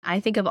I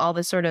think of all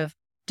the sort of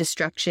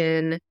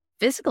destruction,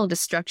 physical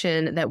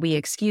destruction that we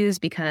excuse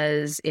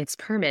because it's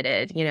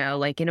permitted.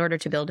 Like in order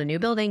to build a new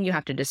building, you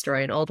have to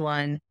destroy an old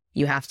one.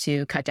 You have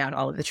to cut down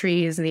all of the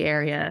trees in the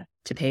area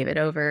to pave it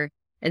over.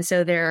 And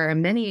so there are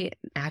many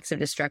acts of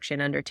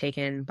destruction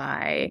undertaken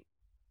by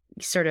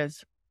sort of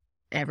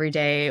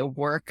everyday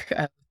work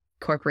of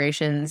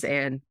corporations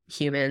and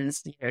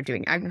humans,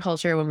 doing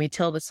agriculture. When we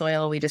till the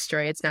soil, we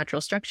destroy its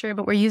natural structure,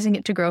 but we're using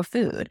it to grow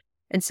food.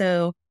 And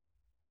so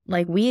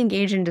like we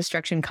engage in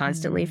destruction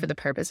constantly for the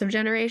purpose of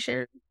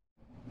generation.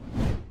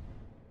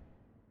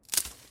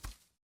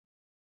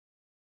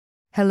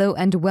 Hello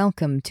and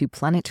welcome to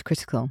Planet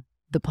Critical,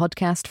 the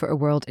podcast for a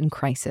world in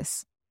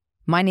crisis.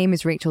 My name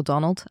is Rachel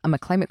Donald. I'm a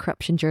climate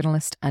corruption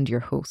journalist and your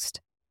host.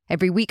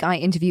 Every week I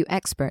interview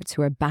experts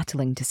who are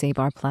battling to save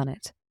our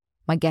planet.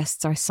 My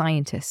guests are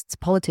scientists,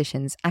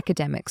 politicians,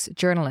 academics,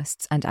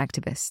 journalists, and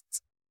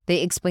activists.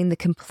 They explain the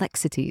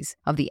complexities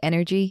of the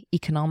energy,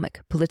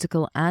 economic,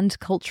 political, and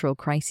cultural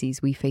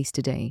crises we face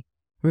today,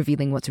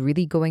 revealing what's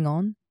really going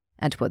on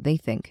and what they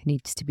think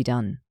needs to be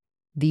done.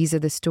 These are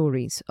the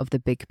stories of the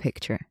big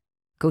picture.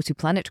 Go to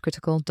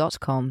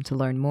planetcritical.com to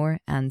learn more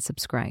and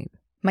subscribe.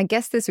 My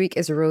guest this week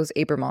is Rose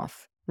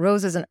Abramoff.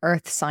 Rose is an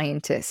earth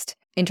scientist,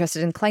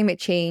 interested in climate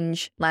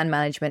change, land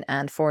management,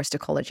 and forest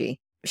ecology.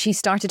 She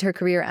started her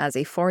career as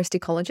a forest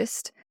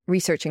ecologist,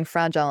 researching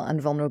fragile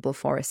and vulnerable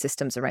forest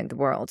systems around the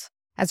world.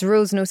 As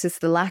Rose noticed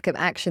the lack of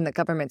action that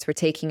governments were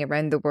taking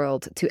around the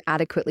world to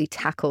adequately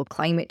tackle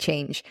climate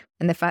change,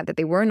 and the fact that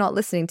they were not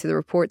listening to the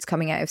reports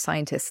coming out of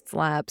scientists'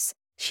 labs,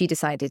 she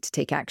decided to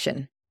take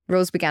action.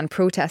 Rose began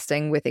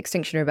protesting with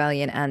Extinction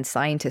Rebellion and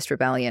Scientist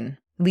Rebellion,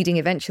 leading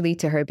eventually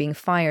to her being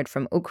fired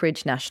from Oak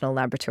Ridge National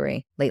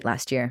Laboratory late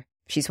last year.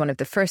 She's one of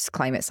the first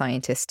climate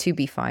scientists to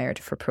be fired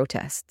for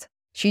protest.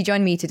 She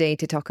joined me today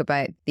to talk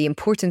about the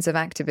importance of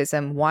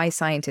activism, why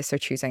scientists are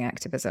choosing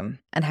activism,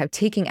 and how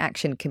taking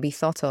action can be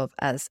thought of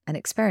as an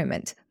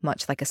experiment,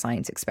 much like a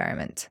science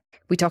experiment.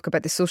 We talk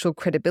about the social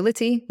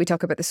credibility, we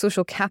talk about the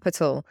social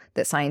capital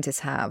that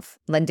scientists have,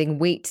 lending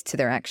weight to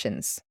their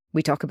actions.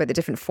 We talk about the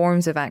different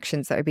forms of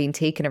actions that are being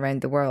taken around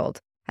the world,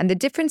 and the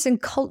difference in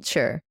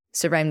culture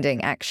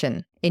surrounding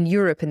action in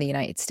Europe and the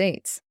United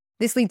States.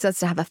 This leads us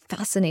to have a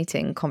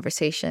fascinating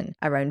conversation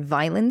around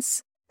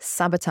violence,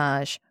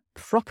 sabotage,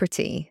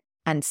 property,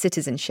 and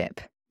citizenship,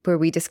 where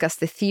we discuss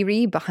the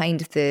theory behind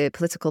the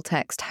political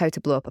text How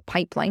to Blow Up a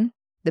Pipeline,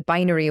 the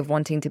binary of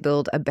wanting to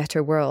build a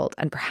better world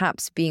and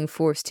perhaps being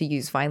forced to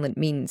use violent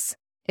means,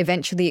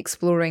 eventually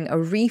exploring a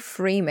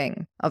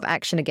reframing of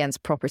action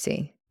against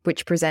property,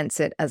 which presents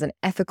it as an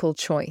ethical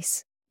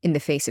choice in the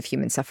face of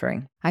human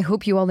suffering. I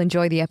hope you all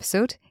enjoy the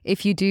episode.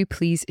 If you do,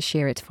 please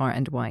share it far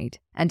and wide.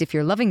 And if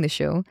you're loving the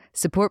show,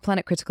 support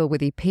Planet Critical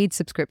with a paid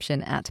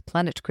subscription at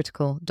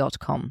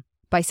planetcritical.com.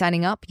 By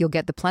signing up, you'll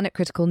get the Planet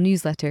Critical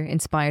newsletter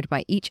inspired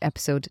by each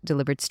episode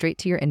delivered straight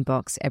to your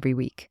inbox every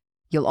week.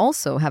 You'll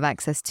also have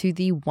access to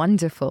the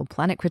wonderful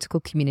Planet Critical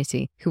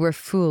community who are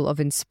full of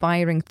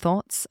inspiring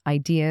thoughts,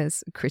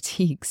 ideas,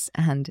 critiques,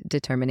 and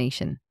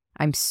determination.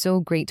 I'm so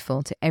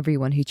grateful to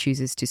everyone who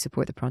chooses to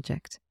support the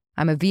project.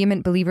 I'm a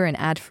vehement believer in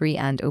ad-free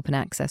and open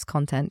access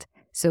content,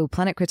 so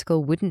Planet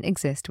Critical wouldn't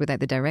exist without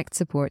the direct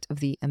support of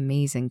the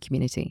amazing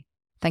community.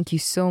 Thank you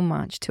so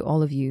much to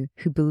all of you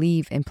who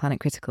believe in Planet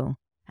Critical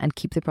and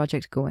keep the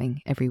project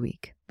going every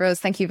week. Rose,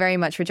 thank you very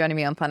much for joining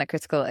me on Planet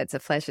Critical. It's a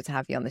pleasure to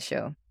have you on the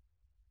show.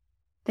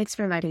 Thanks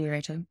for inviting me,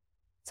 Rachel.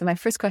 So my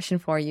first question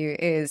for you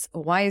is,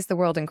 why is the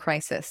world in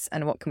crisis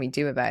and what can we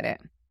do about it?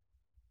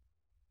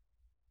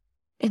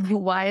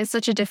 Why is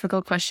such a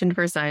difficult question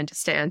for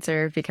scientists to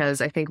answer? Because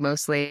I think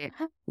mostly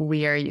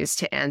we are used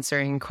to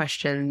answering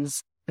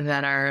questions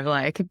that are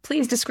like,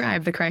 please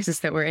describe the crisis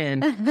that we're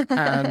in,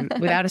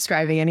 without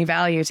ascribing any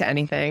value to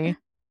anything.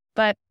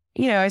 But,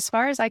 as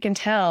far as I can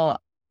tell,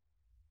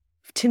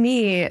 to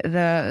me,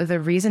 the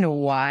reason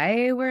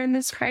why we're in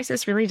this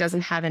crisis really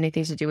doesn't have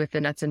anything to do with the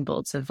nuts and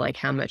bolts of like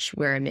how much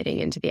we're emitting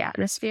into the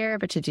atmosphere,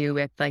 but to do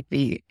with like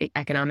the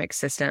economic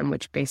system,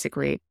 which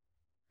basically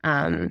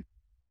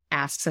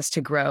asks us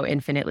to grow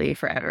infinitely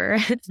forever,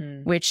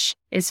 which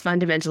is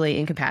fundamentally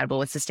incompatible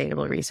with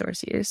sustainable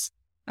resource use.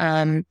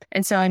 And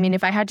so,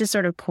 if I had to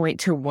sort of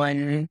point to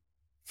one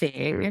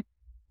thing,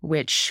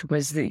 which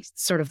was the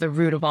sort of the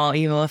root of all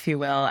evil, if you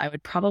will, I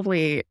would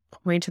probably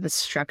point to the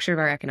structure of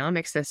our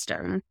economic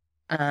system.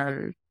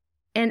 And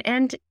in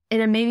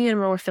a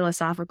more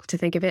philosophical, to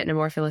think of it in a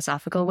more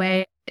philosophical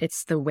way,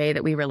 it's the way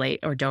that we relate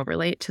or don't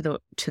relate to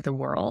the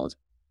world.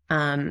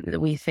 That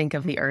we think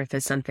of the earth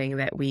as something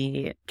that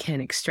we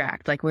can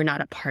extract, like we're not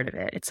a part of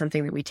it. It's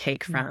something that we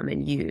take from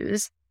and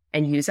use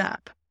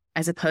up,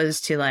 as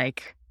opposed to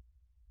like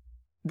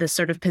the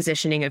sort of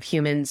positioning of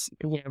humans,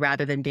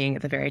 rather than being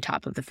at the very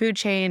top of the food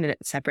chain and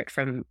separate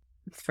from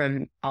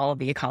all of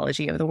the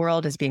ecology of the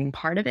world, as being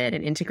part of it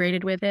and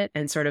integrated with it.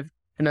 And sort of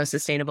the most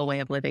sustainable way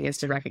of living is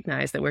to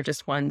recognize that we're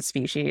just one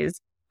species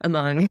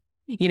among,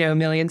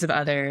 millions of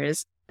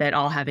others that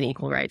all have an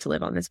equal right to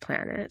live on this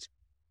planet.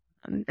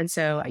 And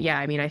so,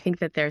 I think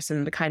that there's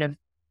some kind of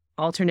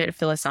alternate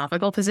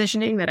philosophical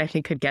positioning that I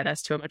think could get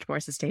us to a much more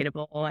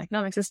sustainable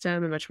economic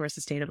system, a much more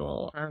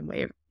sustainable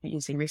way of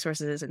using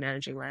resources and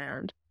managing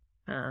land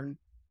and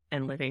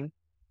living.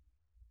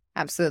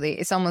 Absolutely.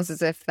 It's almost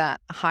as if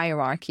that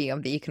hierarchy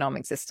of the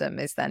economic system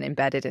is then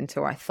embedded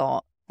into our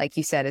thought, like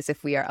you said, as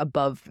if we are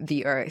above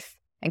the earth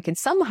and can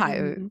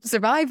somehow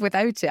survive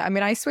without it. I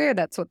mean, I swear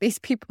that's what these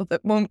people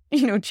that won't,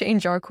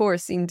 change our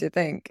course seem to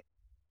think,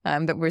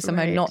 that we're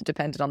somehow not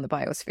dependent on the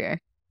biosphere.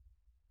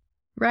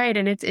 Right.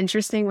 And it's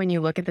interesting when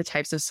you look at the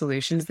types of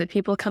solutions that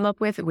people come up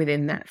with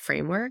within that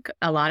framework.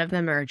 A lot of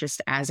them are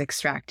just as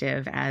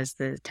extractive as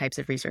the types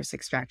of resource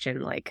extraction,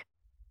 like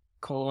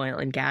coal, oil,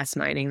 and gas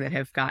mining that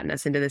have gotten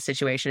us into this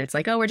situation. It's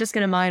like, oh, we're just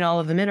going to mine all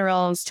of the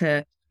minerals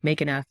to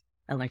make enough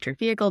electric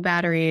vehicle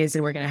batteries,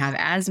 and we're going to have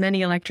as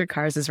many electric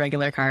cars as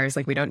regular cars.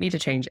 Like, we don't need to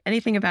change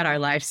anything about our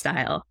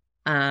lifestyle.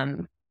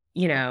 And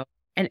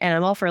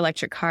I'm all for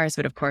electric cars,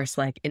 but of course,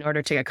 like, in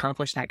order to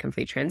accomplish that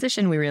complete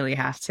transition, we really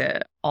have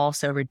to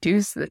also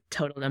reduce the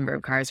total number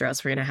of cars, or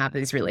else we're going to have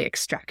these really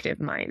extractive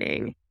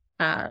mining,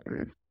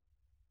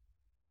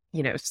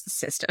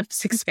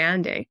 systems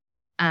expanding.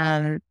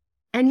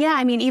 And yeah,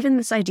 I mean, even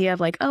this idea of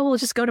like, oh, we'll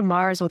just go to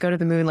Mars, we'll go to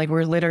the moon, like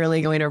we're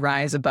literally going to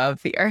rise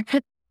above the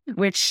Earth,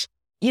 which,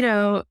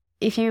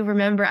 if you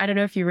remember, I don't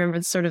know if you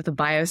remember sort of the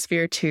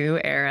Biosphere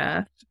 2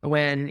 era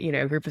when,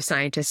 a group of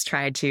scientists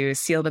tried to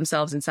seal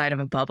themselves inside of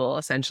a bubble,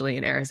 essentially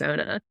in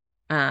Arizona.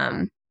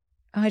 I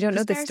don't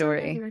know the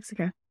story. New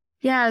Mexico.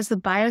 Yeah, it was the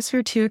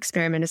Biosphere 2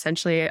 experiment.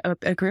 Essentially,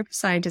 a group of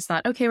scientists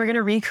thought, okay, we're going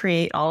to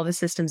recreate all the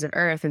systems of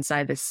Earth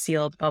inside this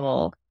sealed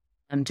bubble.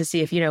 To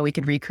see if, we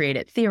could recreate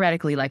it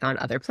theoretically, like on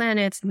other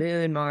planets,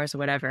 Moon, Mars,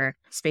 whatever,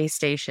 space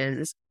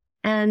stations.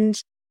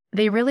 And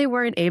they really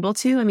weren't able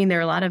to. I mean, there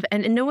are a lot of,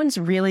 and no one's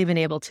really been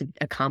able to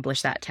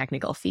accomplish that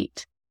technical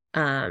feat.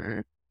 We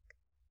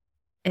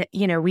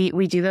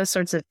do those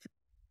sorts of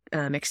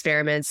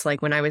experiments.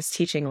 Like when I was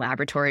teaching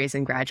laboratories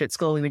in graduate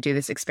school, we would do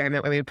this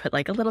experiment where we would put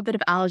like a little bit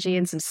of algae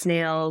and some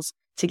snails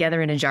together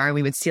in a jar, and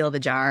we would seal the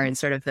jar, and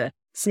sort of the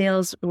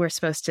snails were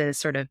supposed to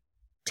sort of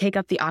take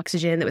up the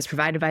oxygen that was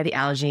provided by the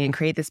algae and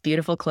create this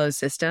beautiful closed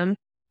system.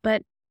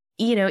 But,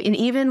 and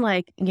even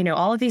like,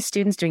 all of these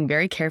students doing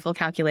very careful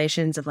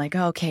calculations of like,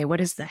 oh, okay,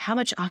 how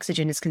much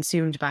oxygen is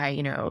consumed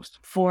by,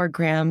 4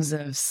 grams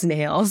of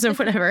snails or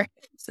whatever.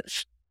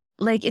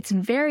 Like, it's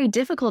very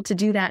difficult to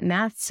do that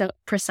math so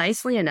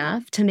precisely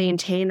enough to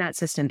maintain that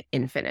system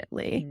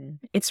infinitely.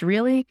 It's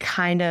really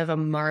kind of a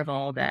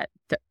marvel that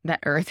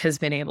Earth has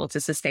been able to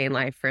sustain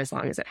life for as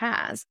long as it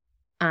has.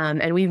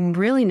 And we've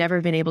really never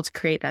been able to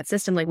create that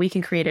system. Like, we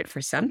can create it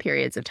for some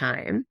periods of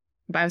time.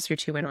 Biosphere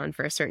 2 went on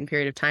for a certain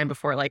period of time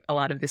before like a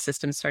lot of the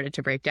systems started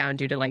to break down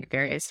due to like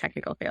various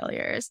technical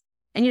failures.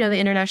 And, the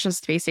International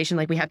Space Station,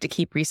 like we have to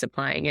keep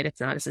resupplying it. It's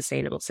not a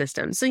sustainable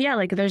system. So yeah,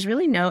 like there's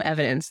really no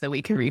evidence that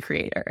we can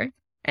recreate Earth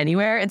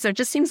anywhere. And so it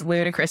just seems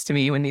ludicrous to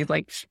me when these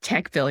like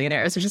tech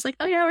billionaires are just like,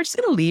 oh yeah, we're just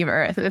going to leave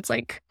Earth. And it's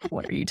like,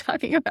 what are you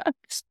talking about?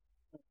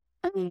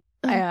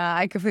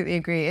 I completely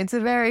agree. It's a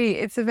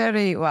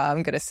very, well,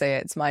 I'm going to say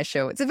it, it's my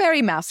show. It's a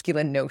very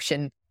masculine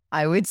notion,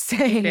 I would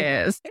say. It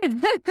is.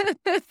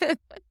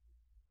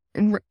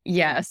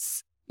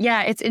 Yes.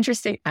 Yeah, it's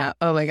interesting.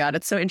 Oh my God,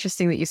 it's so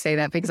interesting that you say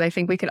that, because I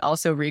think we could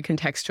also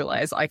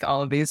recontextualize like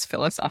all of these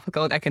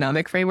philosophical and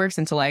economic frameworks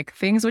into like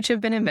things which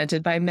have been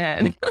invented by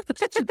men,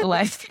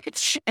 like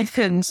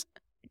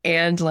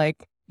and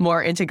like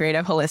more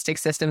integrative, holistic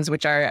systems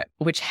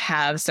which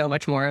have so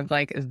much more of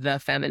like the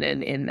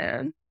feminine in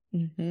them.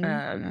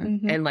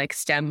 And like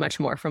stem much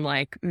more from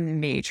like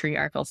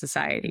matriarchal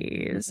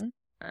societies.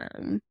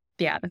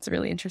 Yeah, that's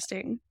really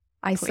interesting.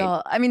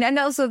 And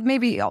also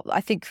maybe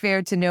I think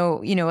fair to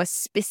know, a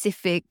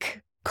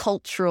specific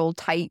cultural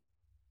type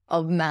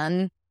of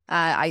man.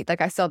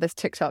 I saw this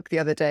TikTok the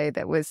other day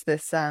that was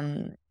this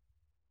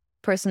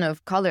person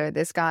of color,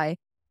 this guy,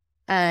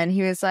 and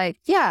he was like,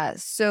 yeah,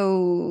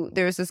 so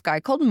there's this guy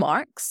called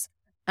Marx.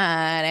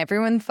 And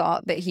everyone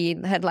thought that he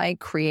had like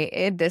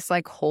created this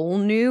like whole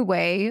new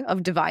way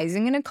of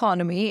devising an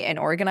economy and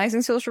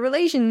organizing social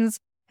relations.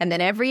 And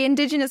then every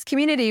indigenous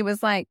community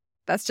was like,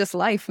 that's just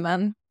life,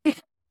 man.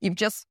 You've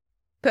just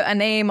put a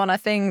name on a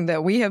thing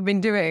that we have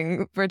been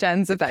doing for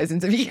tens of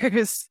thousands of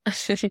years.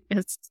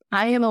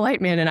 I am a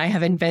white man and I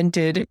have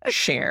invented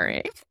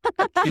sharing.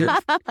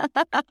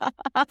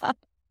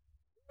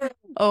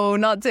 Oh,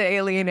 not to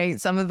alienate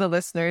some of the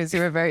listeners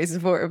who are very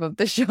supportive of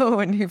the show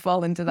and who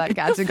fall into that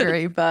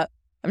category, but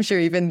I'm sure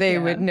even they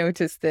would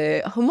notice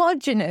the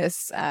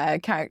homogenous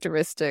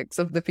characteristics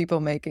of the people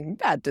making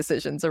bad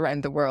decisions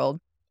around the world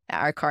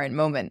at our current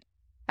moment.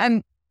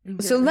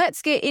 So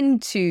let's get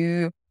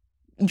into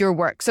your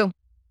work. So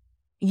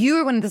you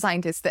are one of the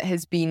scientists that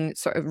has been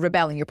sort of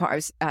rebelling. You're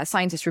part of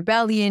Scientist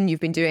Rebellion. You've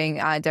been doing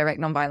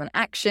direct nonviolent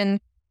action,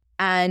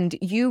 and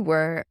you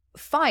were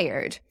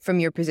fired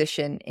from your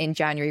position in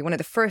January, one of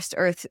the first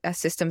Earth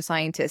system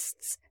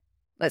scientists,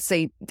 let's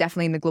say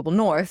definitely in the global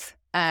north,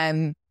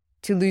 to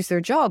lose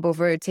their job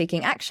over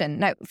taking action.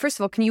 Now, first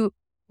of all, can you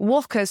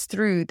walk us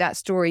through that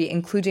story,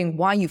 including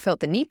why you felt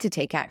the need to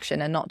take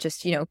action and not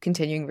just,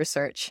 continuing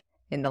research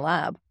in the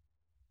lab?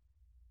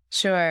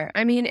 Sure.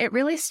 I mean, it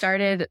really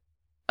started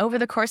over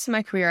the course of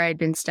my career. I'd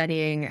been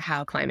studying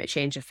how climate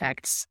change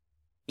affects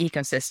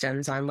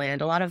ecosystems on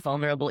land, a lot of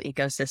vulnerable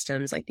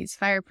ecosystems like these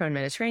fire-prone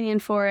Mediterranean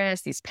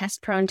forests, these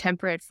pest-prone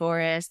temperate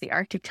forests, the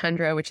Arctic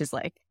tundra, which is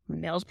like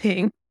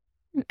melting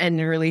and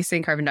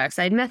releasing carbon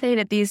dioxide, methane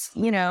at these,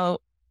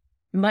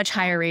 much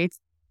higher rates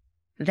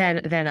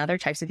than other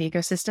types of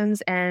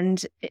ecosystems.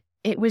 And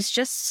it was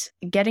just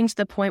getting to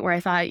the point where I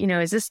thought,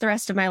 is this the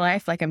rest of my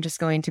life? Like, I'm just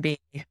going to be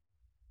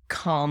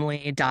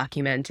calmly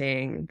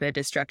documenting the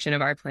destruction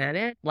of our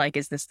planet? Like,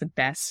 is this the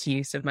best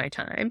use of my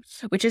time?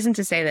 Which isn't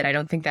to say that I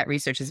don't think that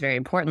research is very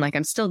important. Like,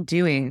 I'm still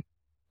doing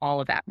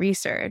all of that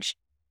research.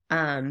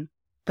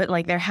 But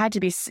like, there had to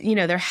be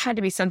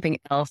something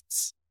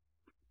else,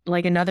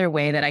 like another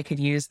way that I could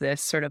use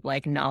this sort of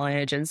like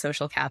knowledge and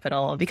social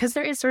capital, because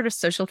there is sort of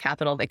social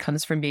capital that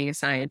comes from being a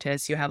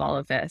scientist. You have all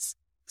of this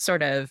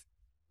sort of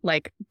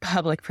like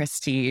public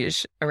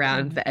prestige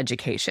around the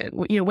education,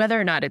 whether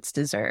or not it's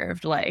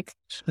deserved. Like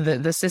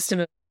the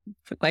system of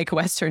like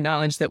Western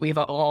knowledge that we've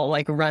all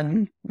like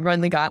run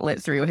the gauntlet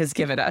through has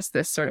given us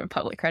this sort of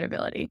public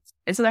credibility.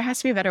 And so there has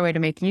to be a better way to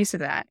make use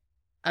of that.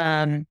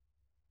 And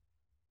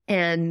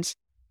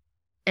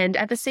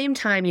at the same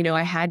time,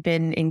 I had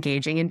been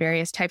engaging in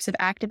various types of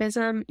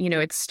activism.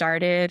 It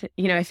started,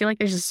 I feel like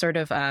there's just sort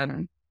of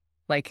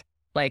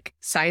like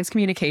science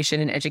communication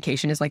and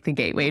education is like the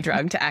gateway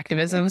drug to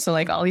activism. So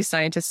like all these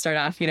scientists start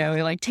off,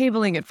 like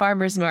tabling at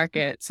farmers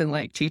markets and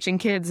like teaching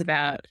kids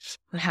about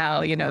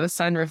how, the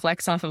sun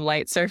reflects off of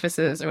light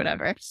surfaces or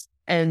whatever.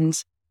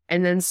 And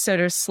then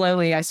sort of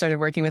slowly I started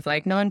working with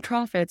like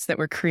nonprofits that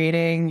were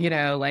creating,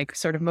 like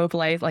sort of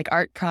mobilize like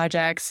art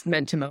projects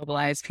meant to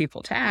mobilize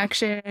people to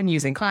action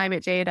using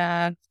climate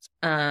data.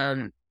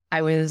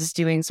 I was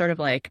doing sort of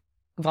like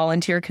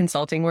volunteer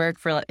consulting work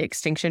for like,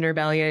 Extinction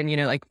Rebellion,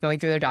 like going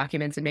through their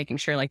documents and making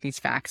sure like these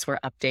facts were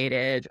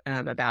updated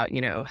about,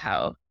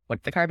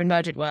 what the carbon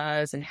budget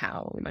was and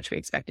how much we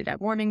expected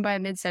at warming by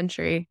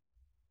mid-century.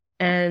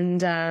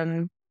 And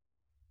I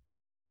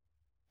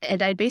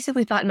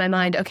basically thought in my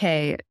mind,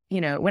 okay,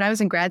 when I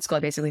was in grad school,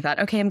 I basically thought,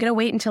 okay, I'm going to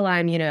wait until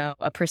I'm,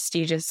 a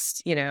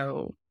prestigious,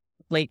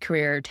 late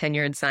career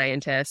tenured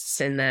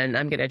scientist. And then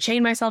I'm going to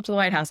chain myself to the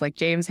White House like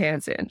James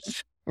Hansen,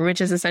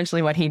 which is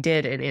essentially what he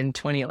did in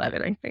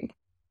 2011, I think,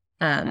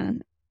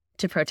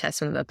 to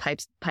protest one of the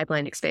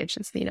pipeline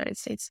expansions in the United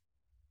States.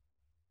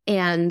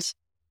 And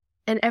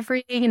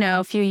every,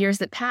 few years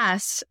that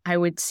passed, I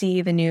would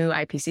see the new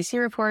IPCC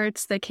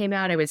reports that came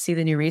out. I would see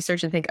the new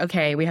research and think,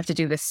 okay, we have to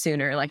do this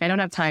sooner. Like, I don't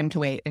have time to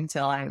wait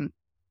until I'm,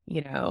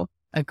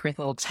 a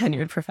grizzled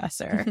tenured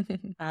professor.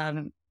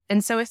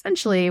 And so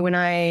essentially when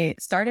I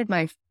started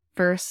my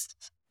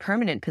first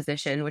permanent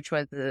position, which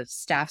was the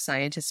staff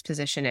scientist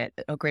position at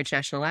Oak Ridge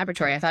National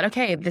Laboratory, I thought,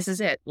 okay, this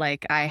is it.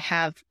 Like I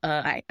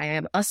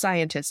am a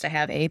scientist. I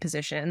have a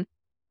position.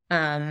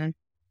 Like,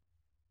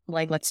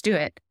 let's do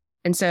it.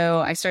 And so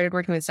I started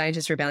working with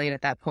Scientist Rebellion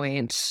at that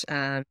point.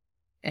 And,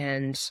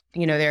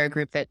 they're a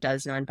group that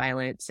does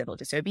nonviolent civil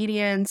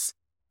disobedience,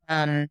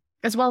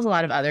 as well as a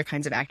lot of other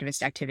kinds of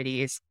activist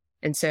activities.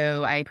 And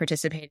so I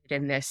participated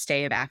in this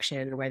day of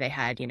action where they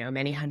had,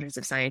 many hundreds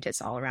of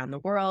scientists all around the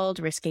world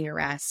risking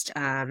arrest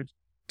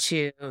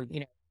to,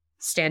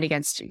 stand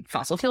against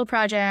fossil fuel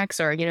projects.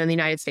 Or, in the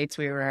United States,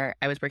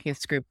 I was working with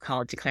this group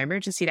called Declare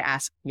Emergency to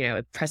ask,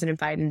 President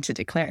Biden to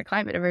declare a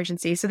climate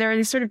emergency. So there are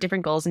these sort of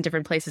different goals in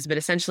different places, but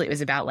essentially it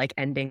was about like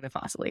ending the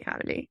fossil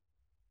economy.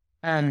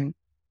 And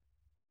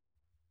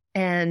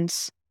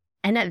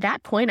at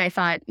that point I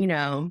thought,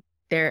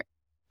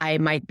 I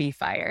might be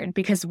fired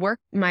because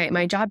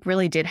my job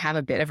really did have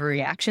a bit of a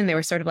reaction. They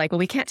were sort of like, well,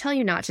 we can't tell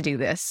you not to do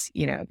this,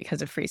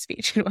 because of free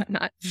speech and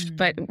whatnot.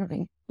 But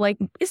like,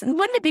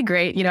 wouldn't it be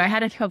great? I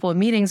had a couple of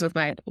meetings with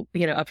my,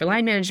 upper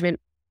line management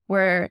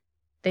where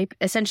they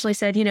essentially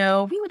said,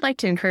 we would like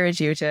to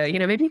encourage you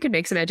to, maybe you could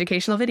make some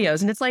educational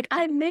videos. And it's like,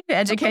 I've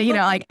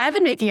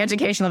been making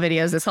educational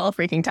videos this whole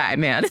freaking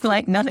time, man.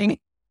 Like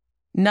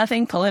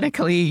nothing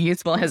politically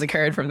useful has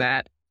occurred from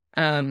that.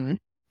 And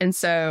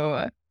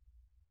so,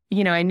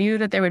 I knew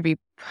that there would be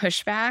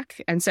pushback.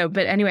 And so,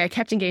 but anyway, I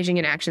kept engaging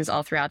in actions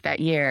all throughout that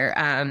year.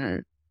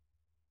 And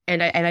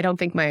I don't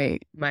think my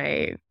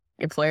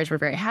employers were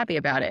very happy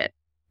about it.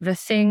 The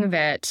thing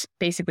that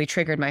basically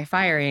triggered my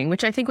firing,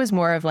 which I think was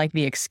more of like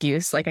the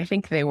excuse, like I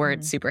think they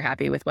weren't super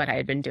happy with what I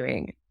had been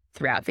doing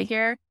throughout the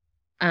year,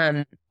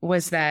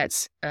 was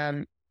that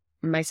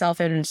myself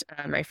and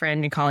my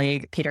friend and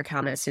colleague, Peter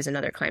Kalmus, who's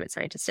another climate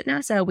scientist at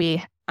NASA,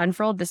 we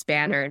unfurled this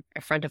banner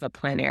in front of a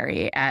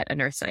plenary at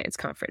an earth science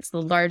conference,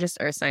 the largest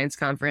earth science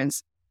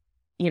conference,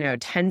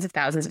 tens of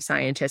thousands of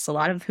scientists, a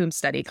lot of whom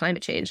study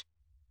climate change,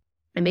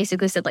 and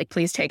basically said, like,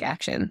 please take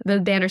action. The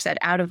banner said,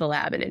 out of the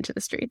lab and into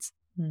the streets.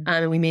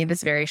 And we made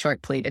this very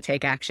short plea to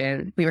take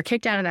action. We were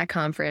kicked out of that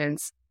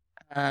conference.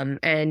 And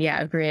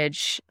Oak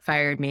Ridge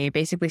fired me,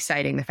 basically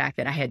citing the fact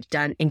that I had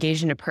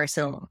engaged in a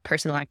personal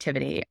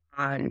activity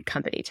on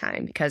company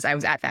time because I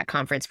was at that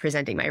conference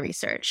presenting my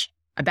research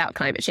about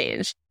climate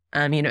change,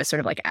 sort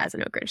of like as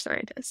an Oak Ridge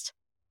scientist.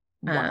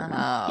 Yeah.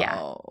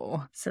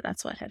 Wow. So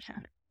that's what had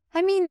happened.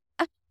 I mean,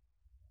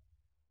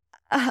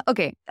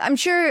 okay. I'm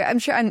sure,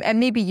 and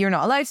maybe you're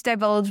not allowed to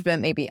divulge, but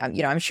maybe,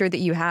 I'm sure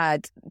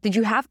that did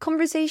you have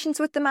conversations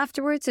with them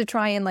afterwards to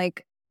try and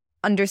like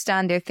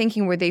understand their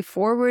thinking? Were they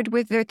forward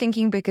with their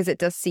thinking? Because it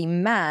does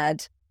seem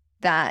mad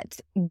that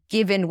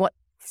given what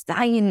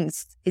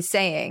science is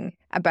saying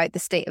about the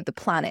state of the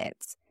planet,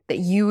 that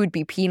you would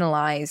be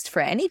penalized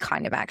for any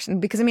kind of action.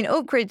 Because I mean,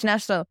 Oak Ridge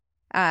National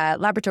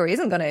Laboratory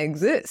isn't going to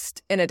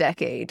exist in a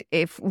decade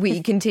if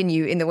we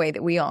continue in the way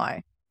that we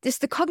are.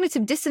 Just the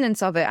cognitive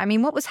dissonance of it. I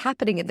mean, what was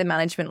happening at the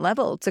management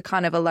level to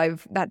kind of allow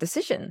that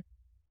decision?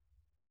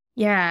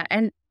 Yeah.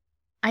 And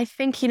I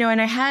think, and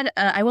I had,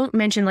 I won't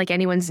mention like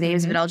anyone's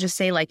names, but I'll just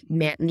say like,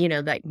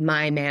 like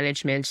my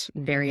management,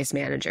 various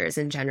managers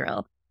in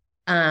general,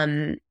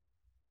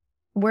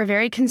 were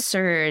very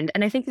concerned.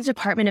 And I think the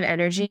Department of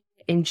Energy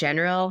in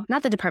general,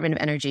 not the Department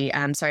of Energy,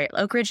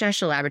 Oak Ridge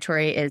National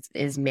Laboratory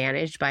is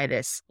managed by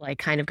this like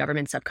kind of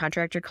government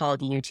subcontractor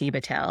called UT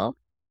Battelle.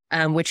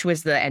 Which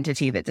was the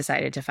entity that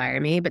decided to fire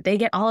me, but they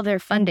get all of their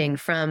funding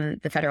from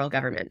the federal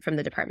government, from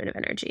the Department of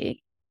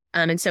Energy.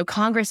 And so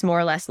Congress more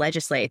or less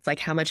legislates like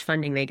how much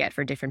funding they get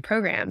for different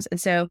programs. And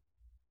so,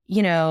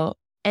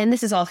 and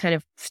this is all kind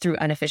of through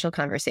unofficial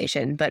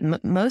conversation, but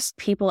most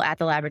people at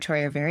the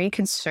laboratory are very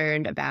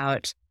concerned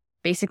about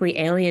basically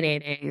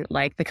alienating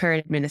like the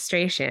current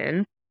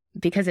administration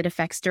because it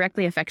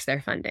directly affects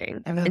their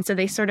funding. And so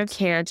they sort of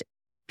can't,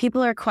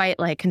 people are quite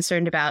like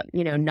concerned about,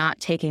 not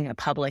taking a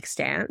public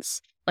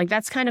stance. Like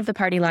that's kind of the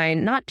party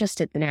line, not just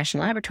at the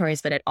national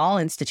laboratories, but at all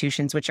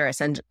institutions, which are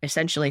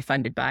essentially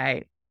funded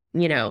by,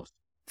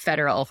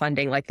 federal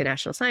funding, like the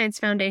National Science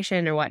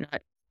Foundation or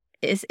whatnot,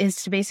 is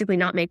to basically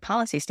not make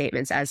policy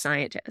statements as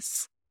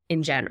scientists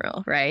in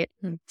general, right?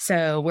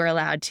 So we're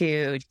allowed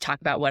to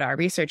talk about what our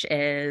research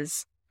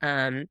is.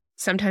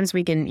 Sometimes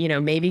we can,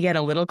 maybe get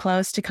a little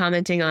close to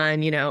commenting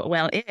on,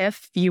 well,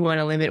 if you want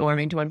to limit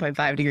warming to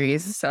 1.5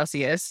 degrees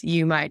Celsius,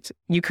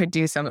 you could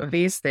do some of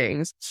these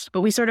things,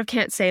 but we sort of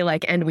can't say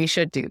like, and we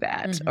should do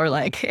that, or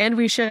like, and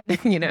we should,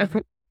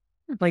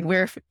 like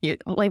we're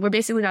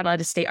basically not allowed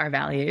to state our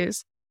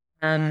values,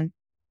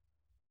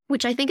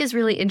 which I think is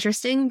really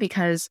interesting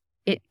because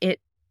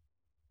it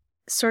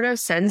sort of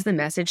sends the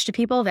message to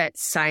people that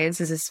science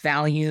is this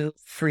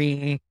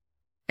value-free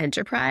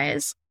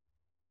enterprise,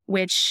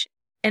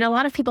 and a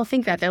lot of people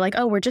think that they're like,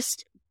 oh, we're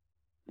just,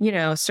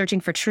 searching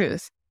for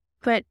truth.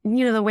 But,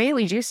 the way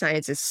we do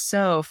science is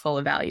so full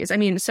of values. I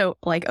mean, so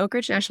like Oak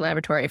Ridge National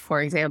Laboratory,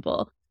 for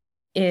example,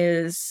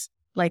 is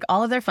like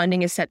all of their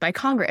funding is set by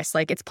Congress.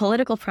 Like it's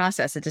political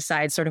process that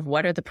decides sort of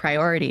what are the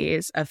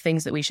priorities of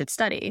things that we should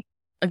study.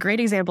 A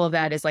great example of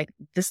that is like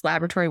this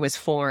laboratory was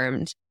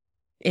formed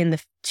in the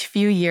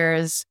few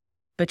years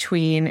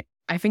between,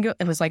 I think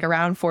it was like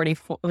around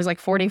 44, it was like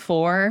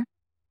 44.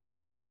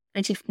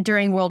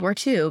 During World War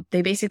II,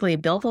 they basically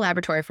built the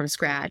laboratory from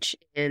scratch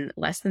in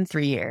less than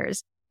 3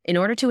 years in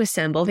order to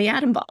assemble the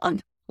atom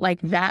bomb.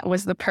 Like that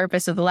was the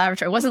purpose of the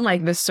laboratory. It wasn't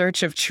like the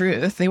search of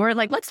truth. They weren't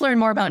like, let's learn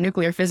more about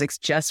nuclear physics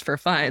just for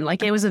fun.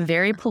 Like it was a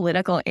very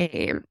political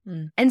aim.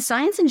 And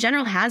science in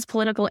general has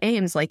political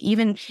aims. Like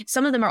even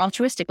some of them are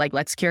altruistic, like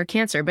let's cure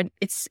cancer, but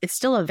it's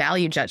still a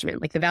value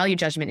judgment. Like the value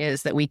judgment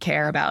is that we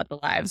care about the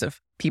lives of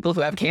people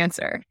who have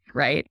cancer,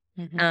 right?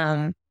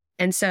 And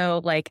so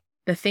like,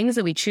 the things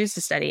that we choose to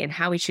study and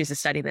how we choose to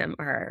study them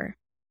are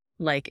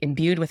like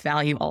imbued with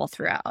value all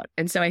throughout.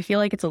 And so I feel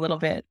like it's a little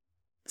bit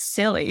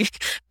silly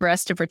for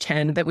us to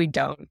pretend that we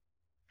don't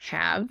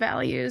have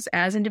values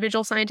as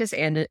individual scientists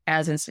and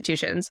as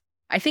institutions.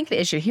 I think the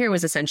issue here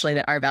was essentially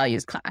that our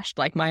values clashed.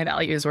 Like my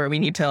values were we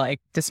need to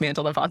like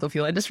dismantle the fossil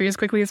fuel industry as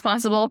quickly as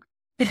possible.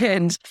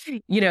 And,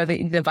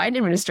 the Biden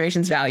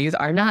administration's values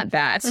are not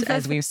that,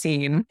 as we've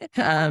seen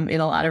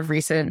in a lot of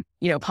recent,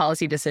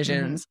 policy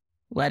decisions.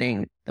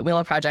 Letting the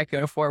Willow Project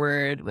go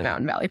forward, the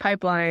Mountain Valley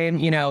Pipeline.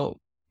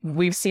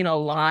 We've seen a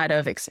lot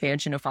of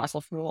expansion of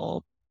fossil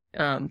fuel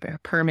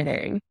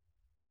permitting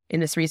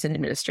in this recent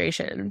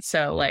administration.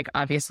 So, like,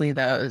 obviously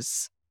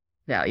those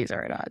values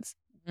are at odds.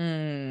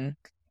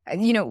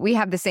 We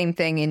have the same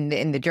thing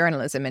in the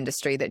journalism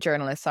industry, that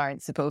journalists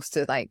aren't supposed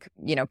to, like,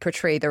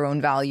 portray their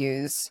own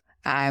values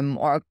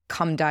or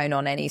come down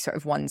on any sort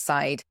of one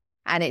side.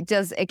 And it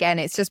does, again,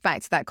 it's just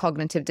back to that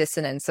cognitive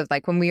dissonance of,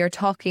 like, when we are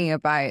talking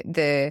about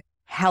the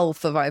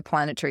health of our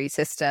planetary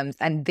systems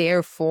and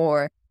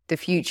therefore the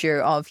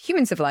future of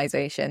human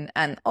civilization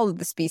and all of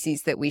the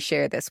species that we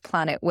share this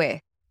planet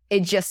with,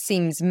 it just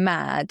seems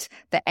mad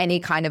that any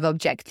kind of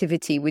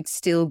objectivity would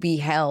still be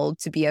held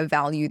to be a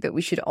value that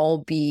we should all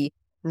be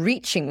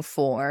reaching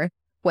for,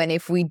 when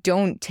if we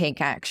don't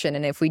take action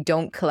and if we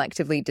don't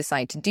collectively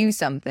decide to do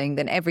something,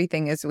 then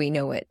everything as we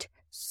know it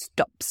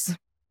stops.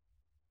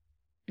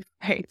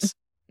 Right.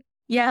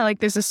 Yeah, like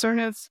there's a sort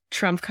of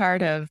trump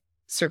card of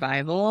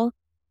survival.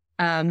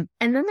 And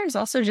then there's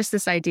also just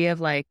this idea of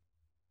like,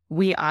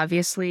 we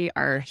obviously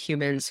are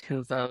humans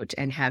who vote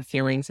and have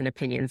feelings and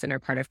opinions and are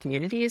part of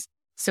communities.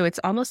 So it's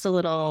almost a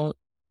little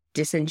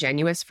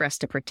disingenuous for us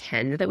to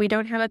pretend that we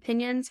don't have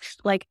opinions.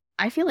 Like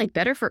I feel like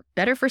better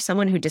for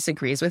someone who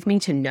disagrees with me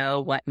to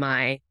know what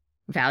my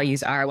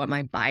values are, what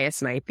my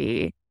bias might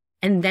be,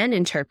 and then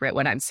interpret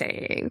what I'm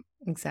saying.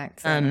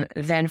 Exactly.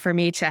 Than for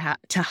me to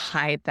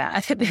hide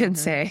that and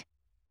say,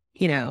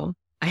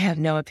 I have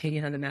no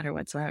opinion on the matter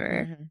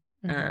whatsoever.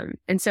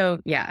 And so,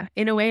 yeah,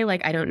 in a way,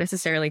 like, I don't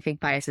necessarily think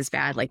bias is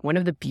bad. Like, one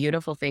of the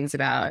beautiful things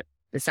about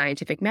the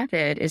scientific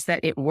method is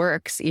that it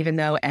works, even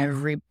though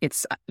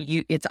it's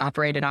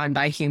operated on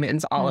by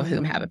humans, all of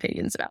whom have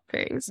opinions about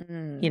things.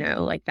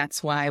 Like,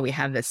 that's why we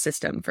have this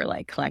system for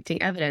like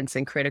collecting evidence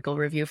and critical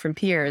review from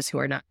peers who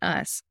are not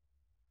us.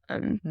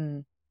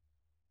 And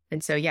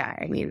so, yeah,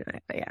 I mean,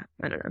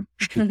 I don't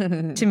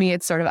know. To me,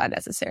 it's sort of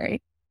unnecessary.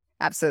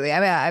 Absolutely.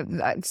 I mean,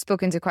 I've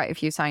spoken to quite a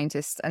few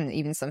scientists and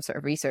even some sort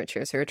of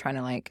researchers who are trying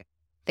to like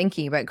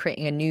thinking about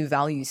creating a new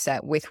value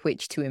set with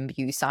which to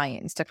imbue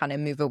science to kind of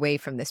move away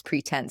from this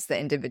pretense that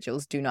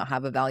individuals do not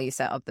have a value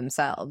set of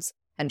themselves,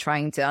 and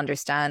trying to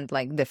understand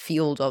like the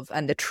field of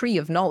and the tree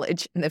of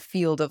knowledge and the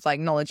field of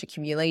like knowledge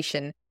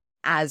accumulation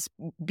as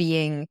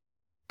being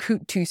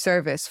put to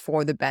service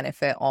for the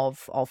benefit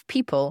of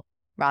people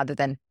rather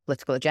than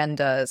political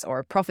agendas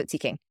or profit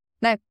seeking.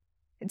 Now,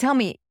 tell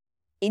me,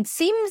 it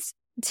seems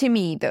to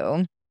me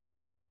though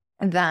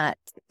that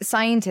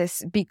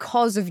scientists,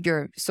 because of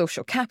your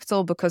social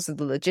capital, because of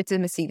the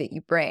legitimacy that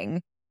you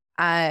bring,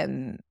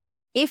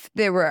 if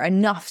there were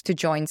enough to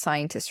join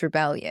Scientist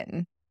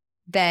Rebellion,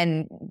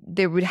 then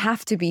there would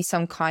have to be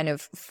some kind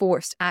of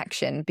forced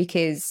action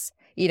because,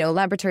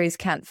 laboratories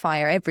can't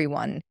fire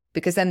everyone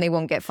because then they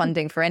won't get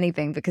funding for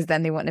anything because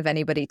then they won't have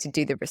anybody to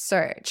do the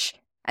research.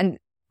 And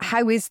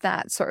how is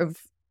that sort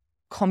of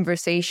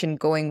conversation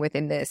going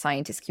within the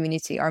scientist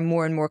community? Are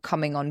more and more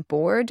coming on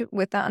board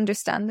with that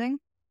understanding?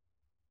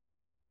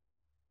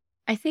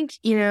 I think,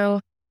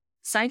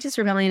 Scientist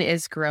Rebellion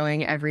is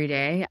growing every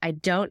day. I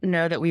don't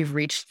know that we've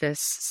reached this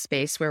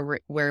space where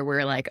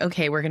we're like,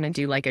 okay, we're going to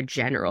do like a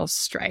general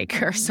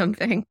strike or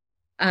something.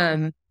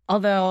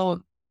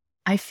 Although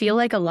I feel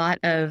like a lot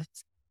of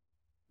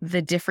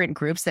the different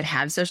groups that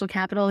have social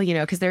capital,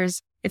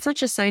 because it's not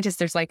just scientists,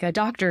 there's like a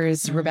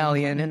doctor's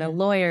rebellion and a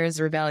lawyer's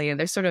rebellion.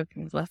 There's sort of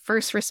the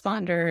first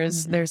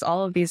responders. There's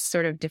all of these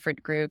sort of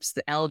different groups,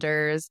 the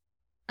elders,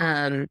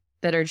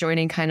 that are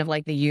joining kind of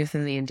like the youth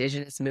and the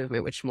indigenous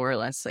movement, which more or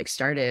less like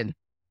started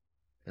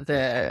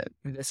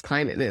this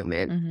climate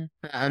movement,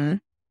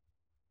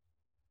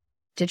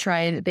 to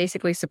try and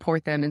basically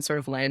support them and sort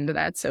of lend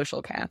that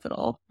social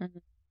capital.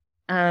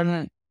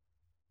 And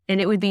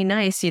it would be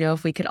nice,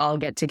 if we could all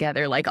get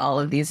together, like all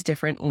of these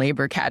different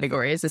labor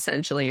categories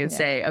essentially, and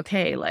say,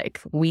 okay, like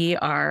we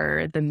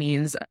are the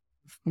means of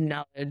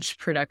knowledge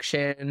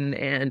production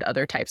and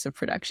other types of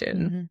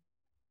production.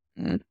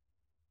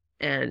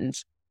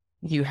 And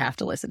you have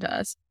to listen to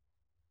us.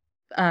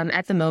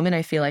 At the moment,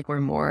 I feel like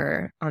we're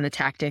more on the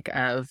tactic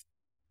of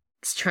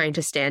trying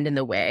to stand in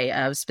the way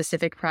of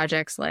specific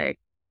projects like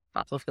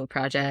fossil fuel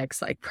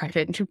projects, like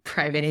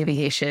private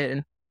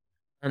aviation,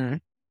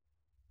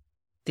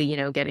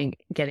 getting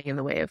in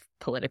the way of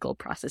political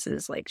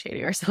processes like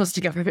chaining ourselves to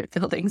government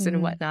buildings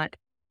and whatnot,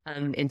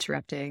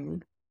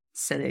 interrupting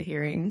Senate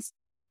hearings.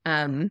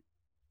 And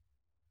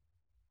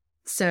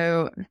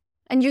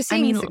you're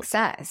seeing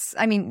success.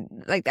 I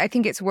mean, like, I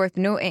think it's worth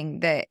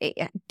noting that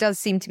it does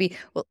seem to be,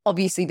 well,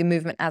 obviously the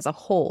movement as a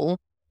whole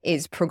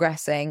is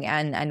progressing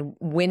and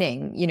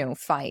winning,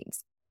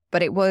 fights.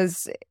 But it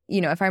was,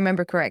 if I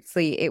remember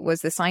correctly, it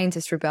was the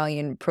Scientist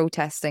Rebellion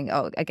protesting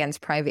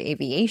against private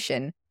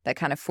aviation that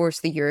kind of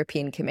forced the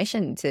European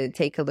Commission to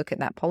take a look at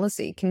that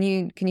policy. Can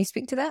you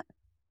speak to that?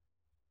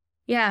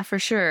 Yeah, for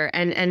sure.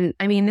 And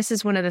I mean, this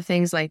is one of the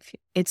things, like,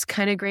 it's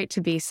kind of great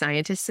to be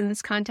scientists in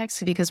this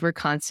context because we're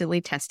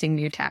constantly testing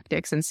new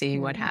tactics and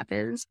seeing what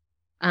happens.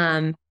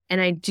 And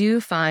I do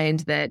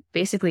find that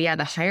basically,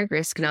 the higher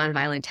risk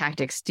nonviolent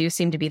tactics do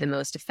seem to be the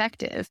most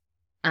effective,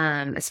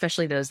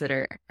 especially those that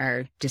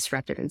are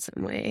disruptive in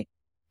some way.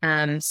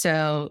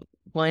 So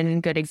one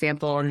good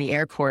example in the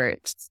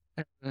airport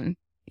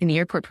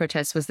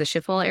protests was the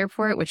Schiphol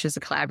Airport, which is a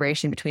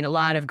collaboration between a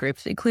lot of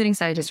groups, including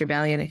Scientist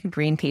Rebellion. I think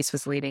Greenpeace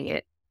was leading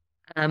it,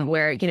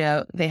 where,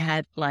 they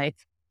had like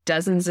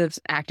dozens of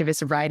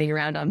activists riding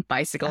around on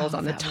bicycles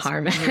on the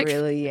tarmac.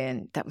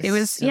 Brilliant. That was it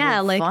was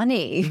so like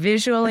funny.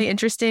 Visually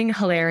interesting,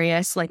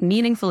 hilarious, like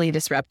meaningfully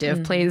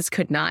disruptive. Planes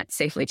could not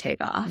safely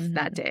take off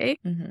that day.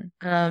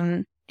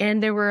 And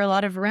there were a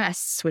lot of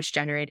arrests, which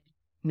generated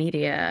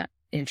media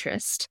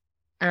interest.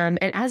 And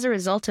as a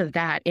result of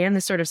that, and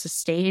the sort of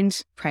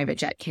sustained private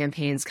jet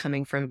campaigns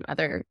coming from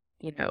other,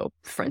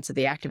 fronts of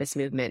the activist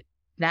movement,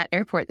 that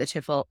airport, the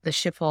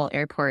Schiphol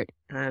Airport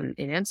in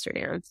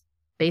Amsterdam,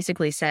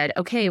 basically said,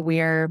 okay, we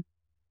are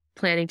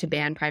planning to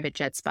ban private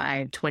jets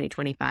by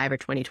 2025 or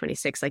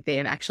 2026. Like, they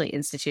have actually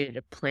instituted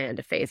a plan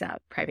to phase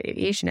out private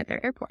aviation at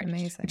their airport.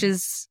 Amazing. Which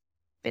is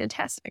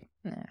fantastic.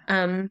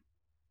 Yeah.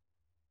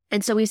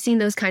 And so we've seen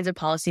those kinds of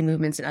policy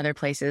movements in other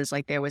places.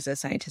 Like, there was a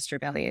Scientist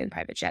Rebellion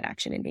private jet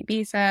action in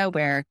Ibiza,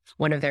 where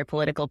one of their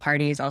political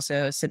parties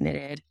also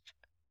submitted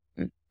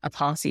a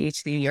policy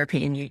to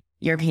the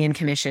European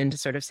Commission to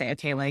sort of say,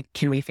 okay, like,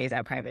 can we phase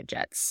out private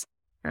jets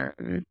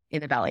in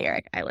the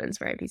Balearic Islands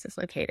where Ibiza is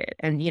located?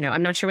 And,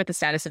 I'm not sure what the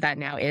status of that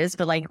now is,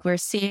 but like we're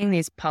seeing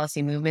these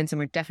policy movements and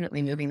we're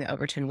definitely moving the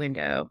Overton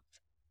window.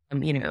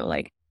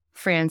 Like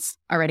France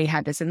already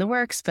had this in the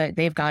works, but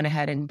they've gone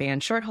ahead and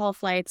banned short haul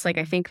flights. Like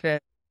I think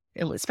that,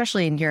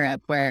 especially in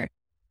Europe where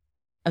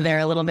they're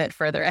a little bit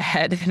further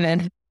ahead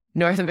than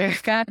North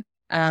America,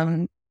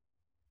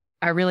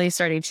 are really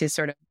starting to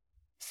sort of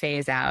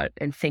phase out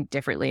and think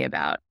differently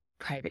about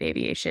private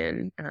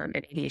aviation and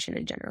aviation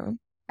in general.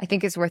 I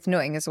think it's worth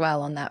noting as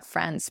well on that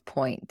France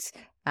point,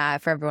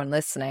 for everyone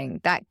listening,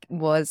 that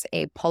was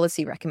a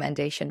policy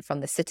recommendation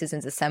from the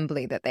Citizens'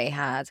 Assembly that they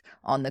had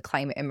on the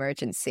climate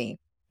emergency.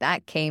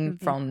 That came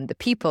from the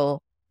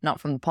people, not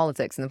from the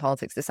politics, and the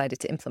politics decided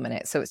to implement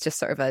it. So it's just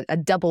sort of a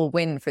double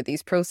win for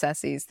these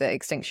processes that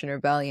Extinction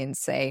Rebellion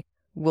say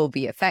will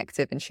be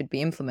effective and should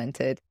be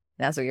implemented.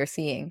 And that's what you're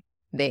seeing.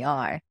 They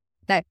are.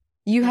 Now,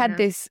 you had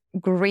this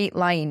great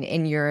line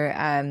in your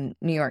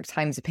New York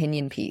Times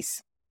opinion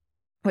piece,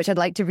 which I'd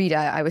like to read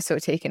out. I was so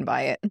taken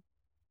by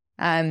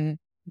it.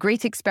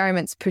 Great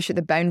experiments push at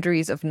the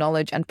boundaries of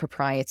knowledge and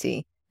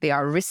propriety. They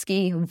are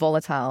risky,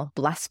 volatile,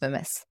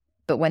 blasphemous.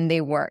 But when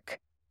they work,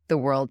 the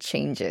world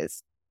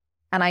changes.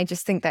 And I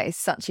just think that is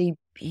such a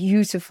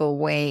beautiful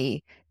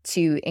way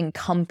to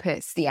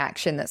encompass the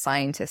action that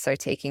scientists are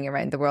taking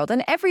around the world,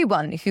 and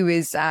everyone who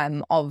is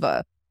of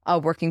a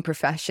working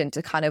profession,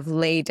 to kind of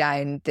lay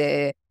down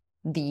the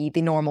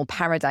normal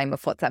paradigm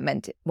of what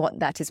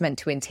that is meant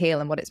to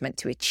entail and what it's meant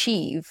to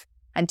achieve,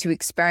 and to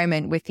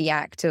experiment with the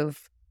act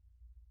of,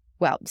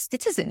 well,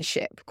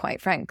 citizenship,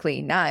 quite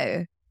frankly,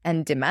 now,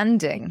 and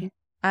demanding.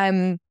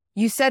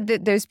 You said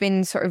that there's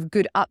been sort of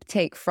good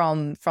uptake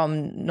from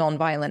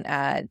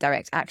nonviolent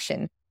direct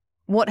action.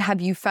 What have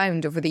you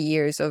found over the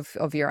years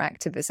of your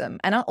activism?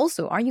 And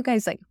also, are you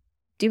guys are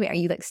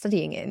you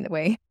studying it in the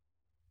way?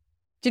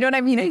 Do you know what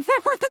I mean?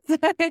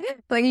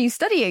 Like, are you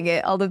studying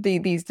it, all of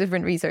these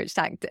different research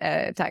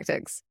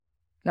tactics?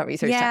 Not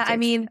research tactics. I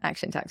mean,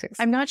 action tactics.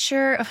 I'm not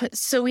sure.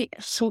 So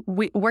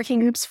we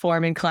working groups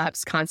form and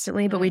collapse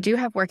constantly, but we do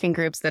have working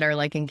groups that are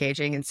like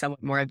engaging in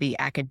somewhat more of the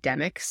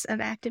academics of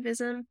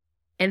activism.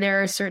 And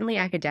there are certainly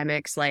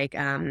academics like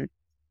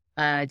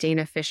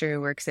Dana Fisher,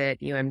 who works at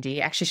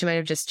UMD. Actually, she might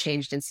have just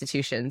changed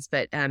institutions,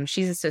 but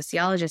she's a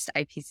sociologist,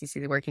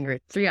 IPCC, the Working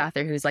Group 3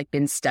 author, who's like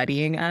been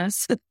studying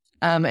us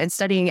and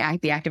studying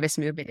the activist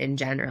movement in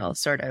general,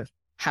 sort of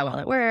how well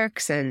it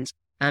works. And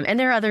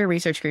there are other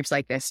research groups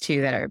like this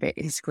too that are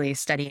basically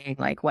studying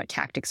like what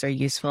tactics are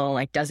useful.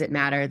 Like, does it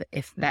matter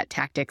if that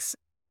tactics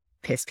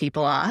piss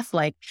people off?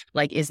 Like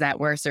is that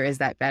worse or is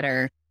that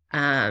better?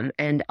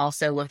 And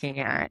also looking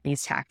at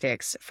these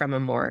tactics from a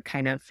more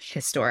kind of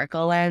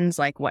historical lens,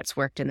 like what's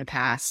worked in the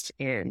past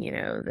in,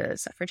 the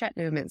suffragette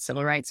movement,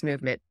 civil rights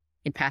movement,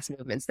 in past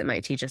movements that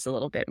might teach us a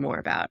little bit more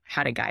about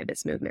how to guide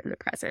this movement in the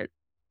present.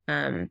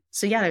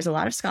 So yeah, there's a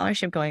lot of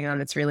scholarship going on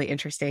that's really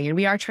interesting, and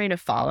we are trying to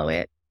follow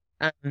it,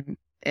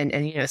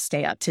 and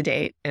stay up to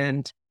date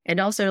and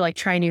also like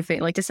try new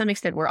things. Like to some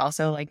extent, we're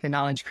also like the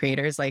knowledge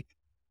creators. Like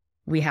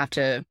we have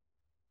to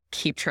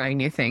keep trying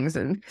new things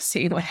and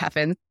seeing what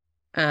happens.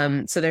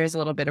 So there's a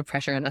little bit of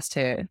pressure on us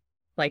to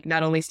like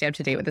not only stay up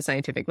to date with the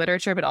scientific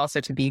literature, but also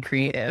to be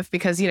creative,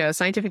 because,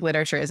 scientific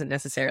literature isn't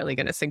necessarily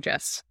going to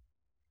suggest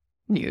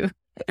new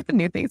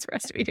things for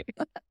us to be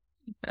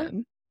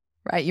doing.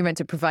 Right. You meant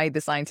to provide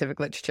the scientific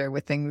literature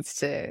with things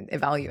to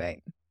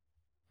evaluate.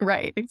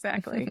 Right.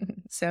 Exactly.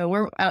 So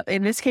we're,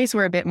 in this case,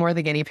 we're a bit more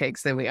the guinea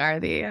pigs than we are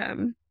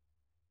the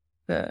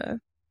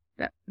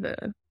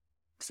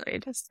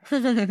scientists.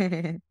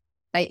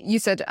 You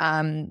said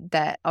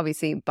that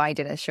obviously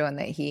Biden has shown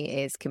that he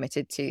is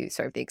committed to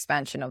sort of the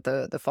expansion of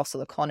the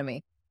fossil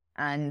economy,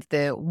 and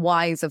the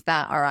whys of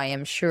that are, I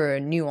am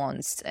sure,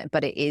 nuanced,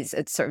 but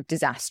it's sort of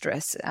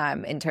disastrous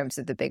in terms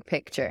of the big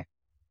picture.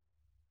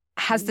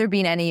 Has there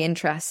been any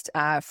interest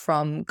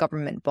from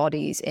government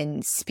bodies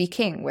in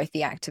speaking with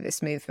the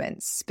activist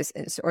movements,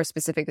 or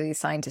specifically the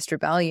scientist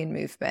rebellion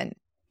movement,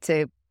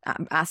 to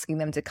asking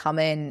them to come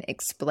in,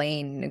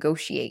 explain,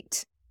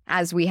 negotiate?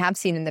 As we have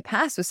seen in the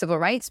past with civil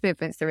rights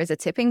movements, there is a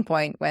tipping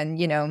point when,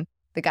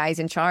 the guys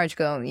in charge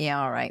go,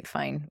 yeah, all right,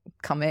 fine,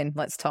 come in,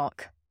 let's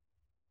talk.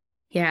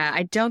 Yeah,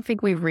 I don't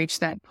think we've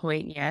reached that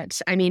point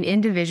yet. I mean,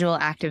 individual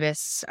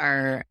activists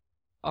are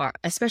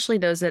especially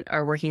those that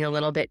are working a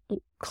little bit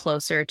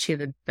closer to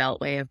the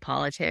beltway of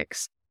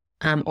politics,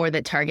 or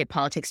that target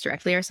politics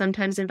directly, are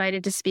sometimes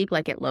invited to speak,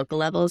 like at local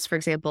levels. For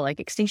example, like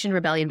Extinction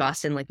Rebellion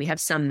Boston, like we have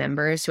some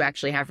members who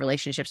actually have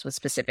relationships with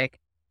specific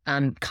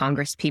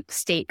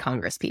state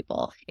Congress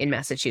people in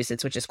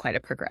Massachusetts, which is quite a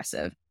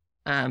progressive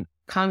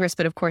Congress,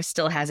 but of course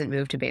still hasn't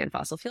moved to ban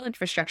fossil fuel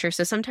infrastructure.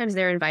 So sometimes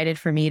they're invited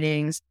for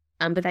meetings,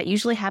 but that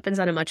usually happens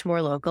on a much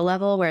more local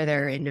level, where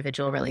there are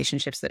individual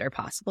relationships that are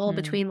possible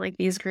between like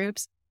these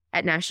groups.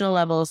 At national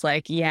levels,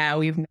 like, yeah,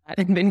 we've not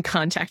been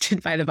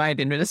contacted by the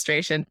Biden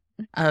administration.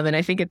 And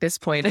I think at this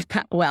point,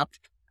 well,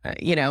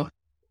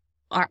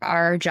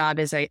 our job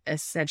is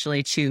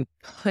essentially to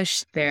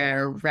push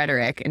their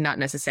rhetoric and not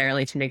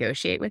necessarily to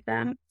negotiate with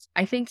them.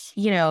 I think,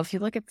 if you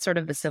look at sort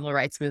of the civil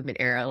rights movement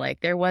era,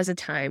 like there was a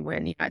time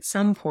when at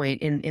some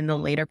point in the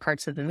later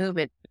parts of the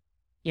movement,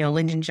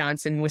 Lyndon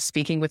Johnson was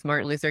speaking with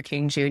Martin Luther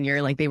King Jr.,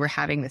 like they were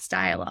having this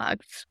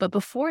dialogue. But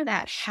before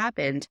that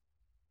happened,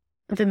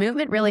 the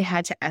movement really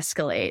had to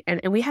escalate.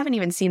 And we haven't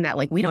even seen that.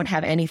 Like, we don't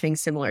have anything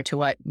similar to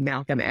what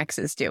Malcolm X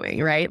is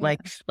doing, right? Yeah.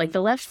 Like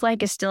the left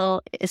flank is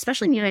still,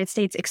 especially in the United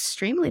States,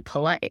 extremely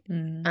polite.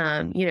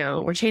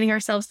 We're chaining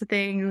ourselves to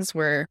things.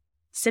 We're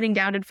sitting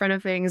down in front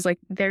of things. Like,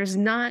 there's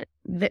not,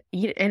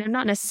 and I'm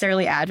not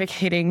necessarily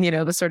advocating,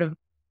 the sort of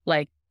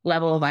like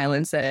level of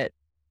violence that,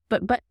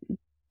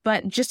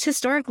 but just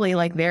historically,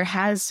 like there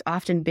has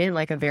often been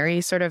like a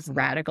very sort of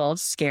radical,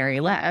 scary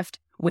left,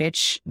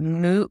 which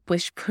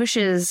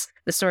pushes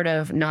the sort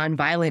of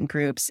nonviolent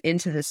groups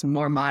into this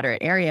more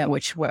moderate area,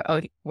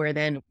 where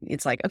then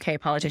it's like, okay,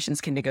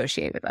 politicians can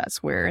negotiate with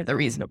us. We're the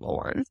reasonable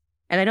ones.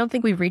 And I don't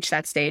think we've reached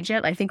that stage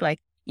yet. I think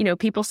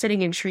people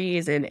sitting in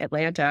trees in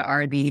Atlanta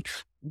are the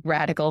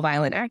radical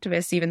violent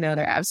activists, even though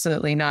they're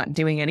absolutely not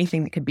doing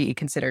anything that could be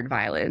considered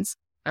violence.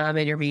 And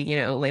you're being,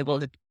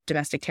 labeled a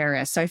domestic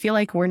terrorist. So I feel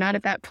like we're not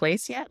at that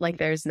place yet. Like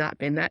there's not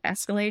been that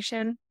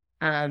escalation.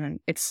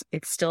 It's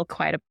still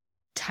quite a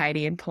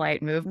tidy and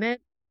polite movement.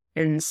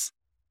 And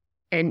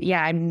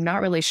yeah, I'm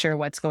not really sure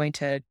what's going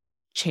to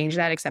change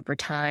that except for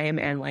time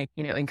and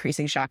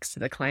increasing shocks to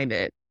the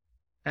climate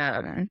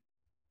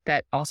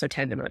that also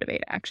tend to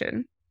motivate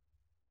action.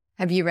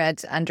 Have you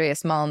read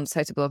Andreas Malm's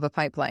How to Blow Up a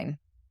Pipeline?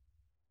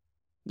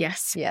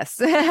 Yes.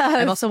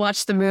 I've also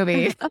watched the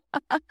movie.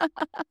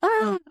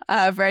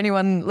 For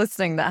anyone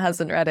listening that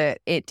hasn't read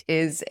it, it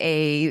is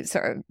a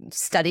sort of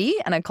study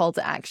and a call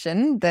to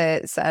action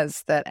that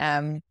says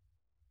that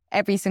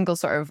every single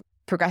sort of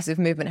progressive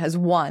movement has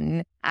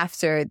won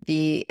after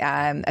the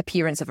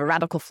appearance of a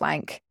radical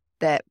flank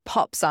that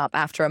pops up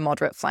after a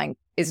moderate flank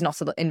is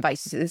not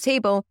invited to the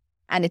table.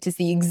 And it is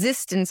the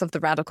existence of the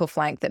radical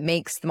flank that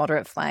makes the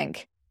moderate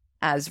flank,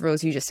 as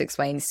Rose, you just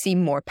explained,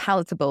 seem more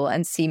palatable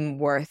and seem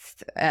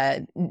worth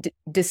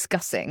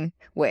discussing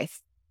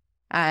with.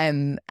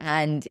 And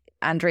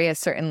Andrea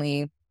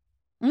certainly,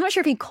 I'm not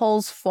sure if he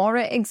calls for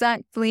it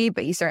exactly,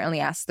 but he certainly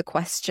asks the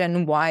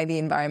question why the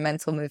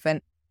environmental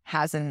movement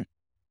hasn't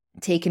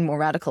taken more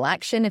radical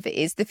action. If it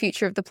is the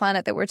future of the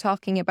planet that we're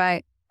talking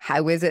about,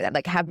 how is it?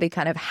 Like, have they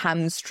kind of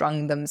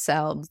hamstrung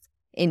themselves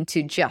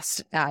into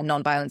just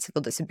nonviolent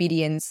civil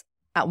disobedience?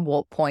 At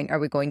what point are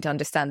we going to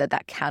understand that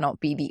that cannot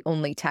be the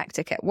only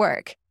tactic at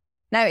work?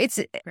 Now, it's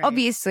right.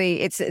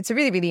 Obviously, it's a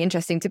really, really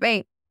interesting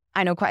debate.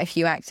 I know quite a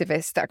few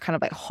activists that are kind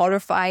of like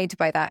horrified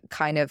by that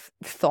kind of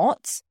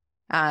thought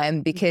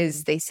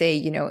because they say,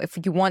 if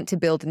you want to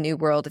build a new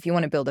world, if you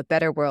want to build a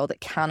better world, it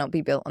cannot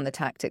be built on the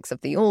tactics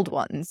of the old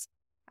ones.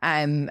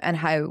 And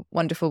how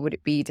wonderful would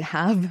it be to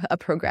have a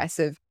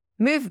progressive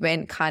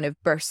movement kind of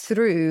burst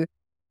through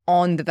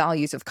on the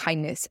values of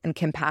kindness and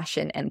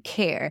compassion and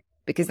care,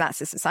 because that's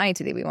the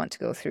society that we want to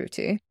go through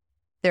to.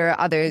 There are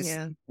others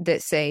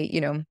that say,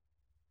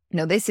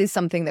 no, this is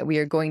something that we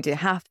are going to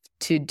have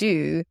to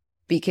do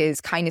because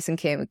kindness and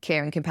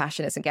care and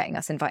compassion isn't getting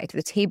us invited to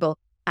the table,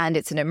 and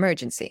it's an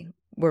emergency.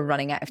 We're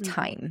running out of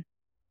time.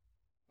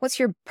 What's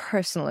your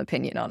personal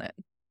opinion on it?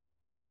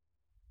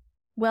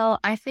 Well,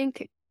 I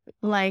think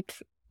like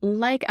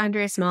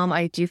Andreas Malm,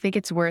 I do think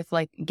it's worth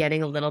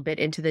getting a little bit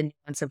into the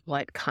nuance of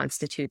what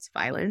constitutes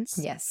violence.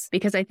 Yes.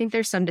 Because I think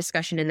there's some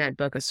discussion in that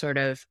book of sort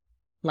of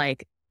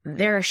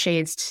there are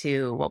shades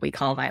to what we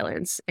call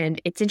violence.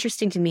 And it's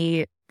interesting to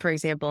me, for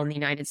example, in the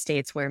United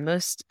States, where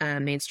most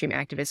mainstream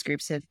activist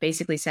groups have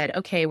basically said,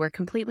 okay, we're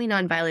completely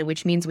nonviolent,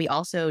 which means we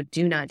also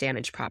do not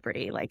damage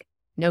property, like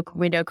no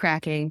window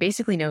cracking,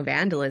 basically no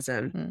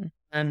vandalism,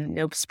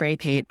 no spray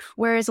paint.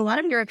 Whereas a lot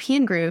of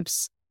European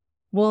groups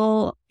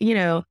will,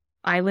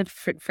 I lived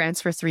in France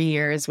for 3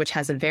 years, which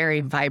has a very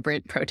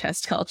vibrant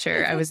protest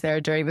culture. I was there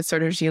during the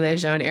sort of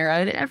Gilets jaunes era,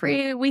 and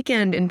every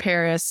weekend in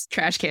Paris,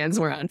 trash cans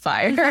were on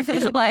fire.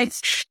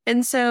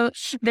 And so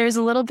there's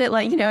a little bit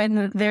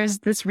and there's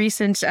this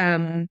recent,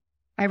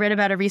 I read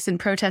about a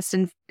recent protest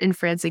in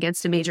France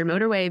against a major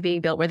motorway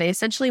being built where they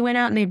essentially went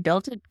out and they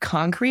built a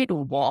concrete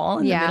wall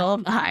in the middle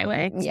of the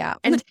highway. Yeah.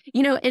 And,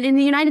 and in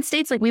the United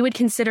States, we would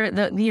consider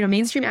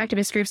mainstream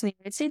activist groups in the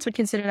United States would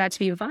consider that to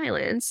be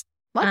violence.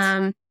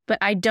 What? But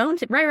I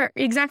don't, right,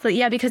 exactly.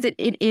 Yeah, because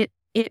it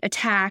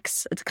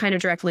attacks kind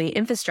of directly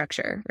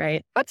infrastructure,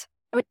 right? What?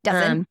 No, it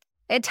doesn't.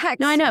 It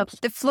attacks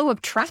the flow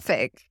of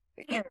traffic.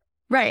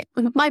 Right.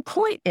 My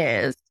point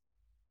is,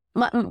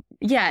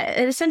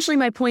 essentially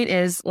my point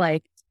is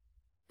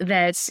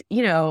that,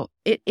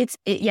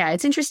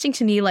 it's interesting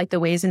to me, the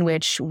ways in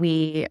which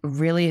we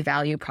really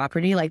value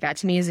property. That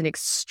to me is an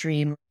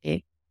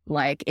extremely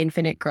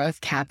infinite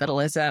growth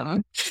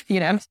capitalism,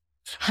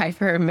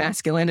 hyper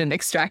masculine and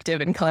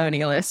extractive and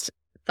colonialist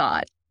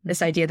thought.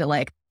 This idea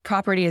that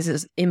property is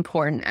as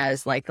important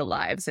as the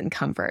lives and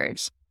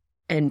comfort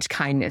and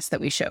kindness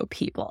that we show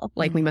people.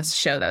 Like we must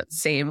show that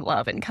same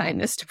love and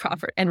kindness to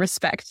property and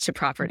respect to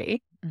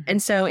property.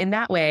 And so in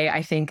that way,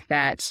 I think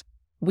that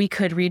we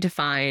could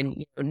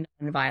redefine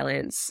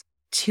nonviolence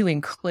to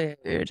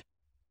include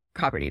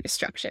property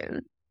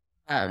destruction,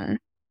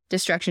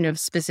 destruction of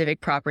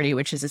specific property,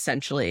 which is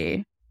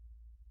essentially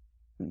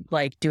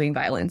like doing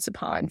violence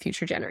upon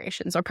future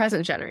generations or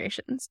present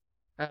generations,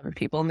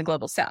 people in the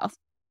global South.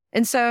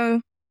 And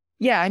so,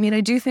 yeah, I mean, I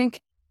do think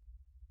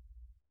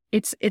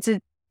it's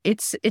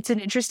an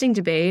interesting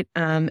debate,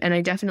 and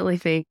I definitely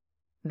think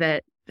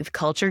that if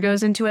culture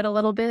goes into it a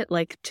little bit,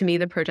 like to me,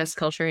 the protest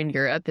culture in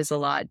Europe is a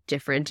lot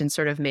different and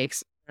sort of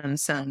makes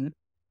some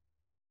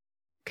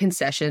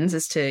concessions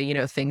as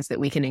to things that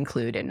we can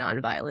include in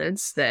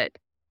nonviolence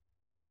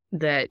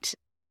that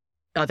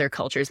other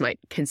cultures might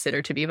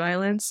consider to be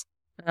violence.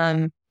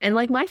 And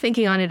like my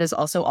thinking on it is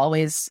also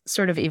always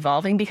sort of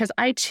evolving, because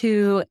I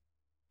too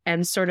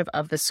am sort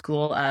of the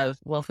school of,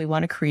 well, if we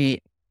want to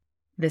create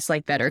this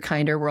like better,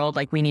 kinder world,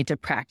 like we need to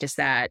practice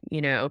that,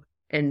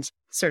 and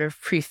sort of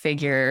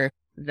prefigure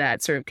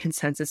that sort of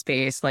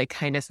consensus-based, like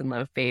kindness and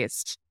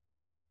love-based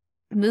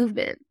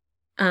movement.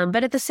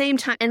 But at the same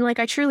time, and like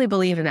I truly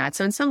believe in that.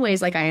 So in some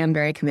ways, like I am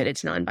very committed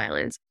to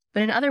nonviolence,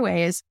 but in other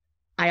ways,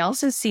 I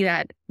also see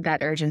that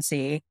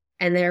urgency.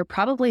 And there are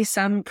probably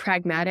some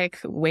pragmatic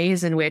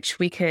ways in which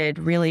we could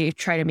really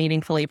try to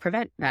meaningfully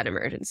prevent that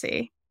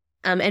emergency.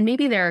 And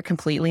maybe there are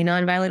completely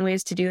nonviolent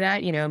ways to do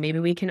that. Maybe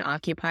we can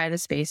occupy the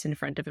space in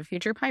front of a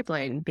future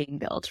pipeline being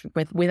built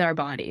with our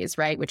bodies,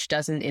 right? Which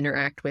doesn't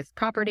interact with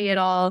property at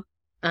all.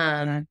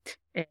 And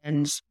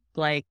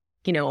like,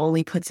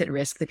 only puts at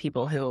risk the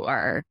people who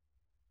are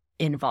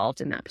involved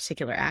in that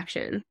particular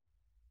action.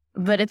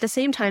 But at the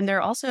same time, there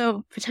are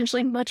also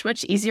potentially much,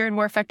 much easier and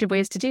more effective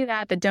ways to do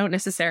that don't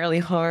necessarily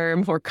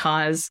harm or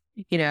cause,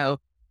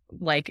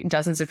 like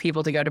dozens of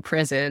people to go to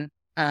prison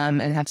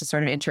and have to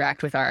sort of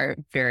interact with our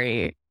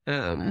very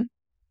kind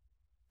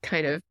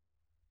of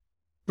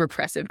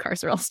repressive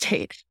carceral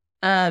state.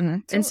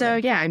 And so,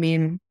 yeah, I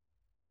mean,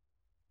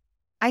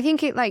 I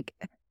think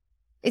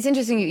it's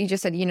interesting that you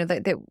just said,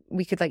 that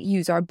we could like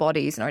use our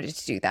bodies in order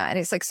to do that. And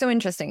it's like so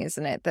interesting,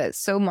 isn't it? That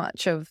so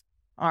much of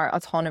our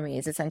autonomy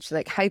is essentially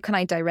like, how can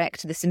I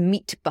direct this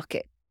meat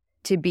bucket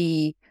to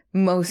be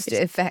most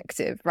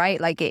effective,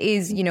 right? Like it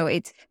is,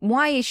 it's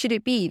why should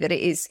it be that it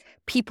is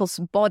people's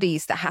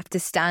bodies that have to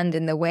stand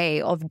in the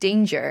way of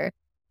danger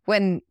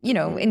when,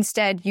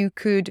 instead you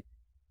could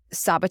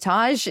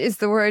sabotage is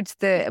the word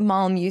that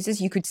Malm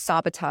uses. You could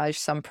sabotage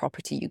some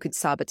property, you could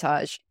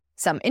sabotage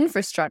some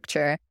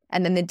infrastructure.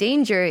 And then the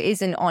danger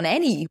isn't on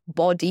any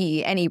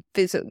body, any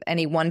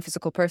one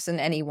physical person,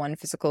 any one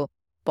physical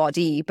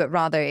body, but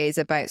rather is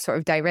about sort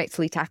of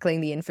directly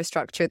tackling the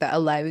infrastructure that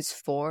allows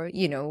for,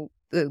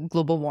 the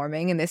global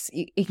warming and this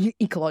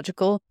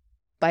ecological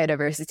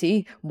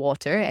biodiversity,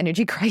 water,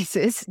 energy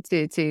crisis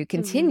to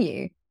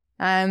continue.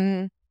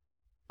 And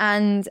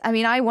I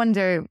mean, I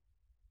wonder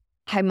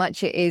how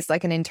much it is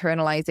like an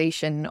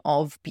internalization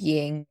of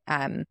being,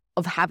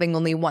 of having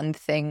only one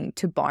thing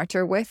to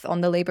barter with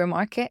on the labor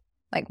market,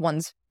 like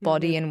one's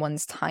body and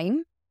one's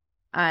time.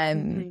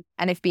 And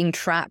if being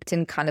trapped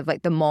in kind of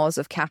like the maws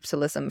of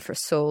capitalism for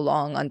so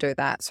long under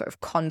that sort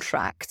of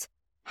contract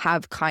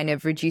have kind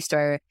of reduced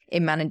our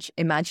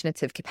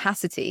imaginative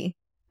capacity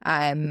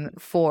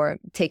for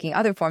taking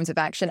other forms of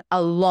action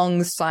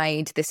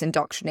alongside this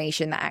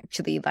indoctrination that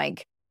actually,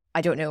 like,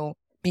 I don't know,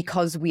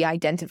 because we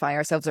identify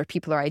ourselves or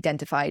people are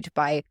identified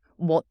by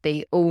what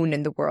they own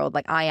in the world,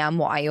 like I am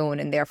what I own,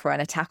 and therefore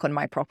an attack on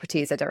my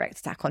property is a direct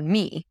attack on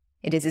me.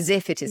 It is as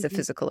if it is a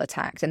physical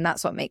attack, and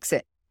that's what makes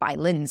it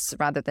violence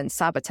rather than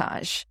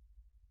sabotage.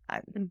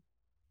 I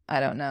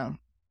don't know.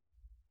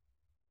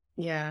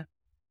 Yeah.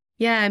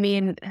 Yeah, I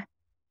mean,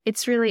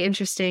 it's really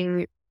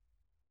interesting,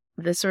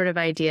 the sort of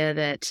idea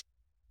that,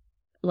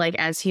 like,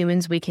 as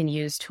humans, we can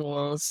use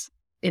tools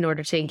in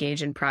order to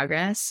engage in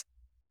progress,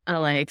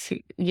 like,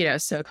 you know,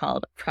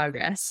 so-called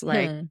progress,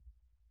 like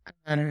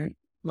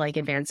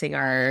advancing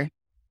our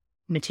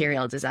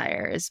material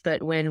desires.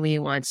 But when we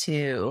want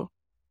to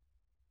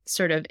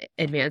sort of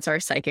advance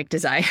our psychic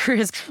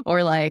desires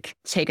or like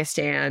take a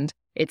stand,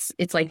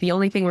 it's like the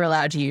only thing we're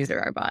allowed to use are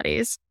our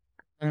bodies.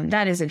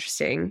 That is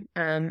interesting.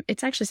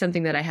 It's actually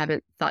something that I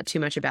haven't thought too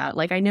much about.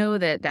 Like, I know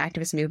that the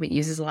activist movement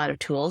uses a lot of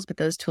tools, but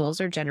those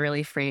tools are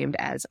generally framed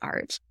as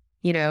art.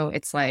 You know,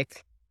 it's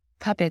like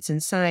puppets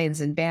and signs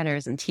and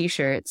banners and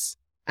T-shirts.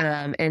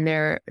 And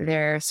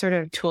they're sort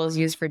of tools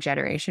used for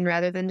generation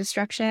rather than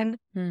destruction.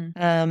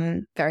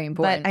 Very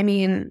important. But I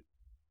mean,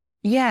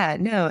 yeah,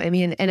 no, I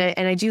mean,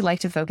 and I do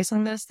like to focus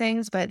on those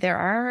things, but there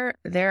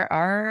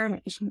are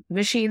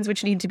machines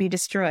which need to be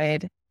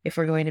destroyed if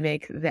we're going to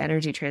make the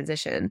energy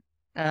transition.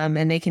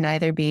 And they can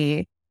either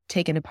be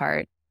taken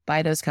apart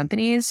by those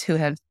companies who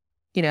have,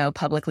 you know,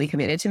 publicly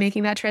committed to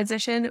making that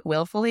transition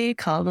willfully,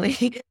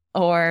 calmly,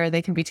 or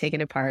they can be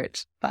taken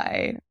apart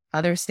by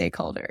other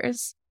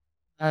stakeholders.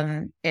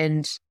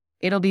 And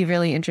it'll be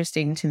really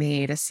interesting to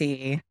me to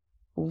see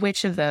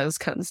which of those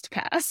comes to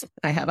pass.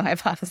 I have a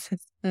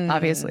hypothesis,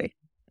 obviously.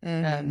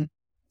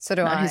 So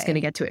do Not I. who's going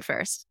to get to it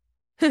first.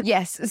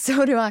 Yes,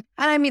 so do I.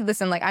 And I mean,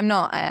 listen, like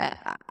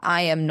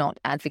I am not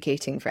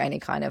advocating for any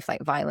kind of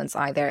like violence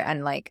either.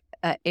 And like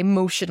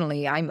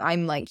emotionally,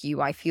 I'm like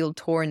you. I feel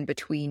torn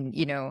between,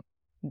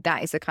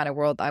 that is the kind of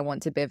world that I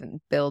want to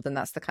build, and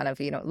that's the kind of,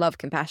 love,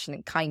 compassion,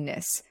 and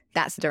kindness.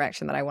 That's the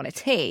direction that I want to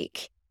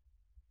take.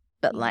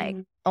 But like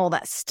all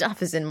that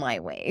stuff is in my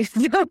way.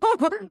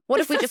 What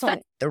if we just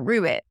went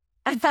through it?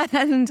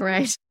 And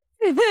Right.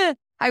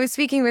 I was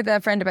speaking with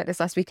a friend about this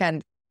last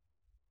weekend.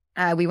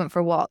 We went for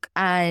a walk,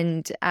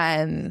 and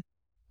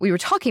we were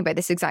talking about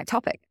this exact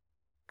topic.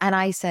 And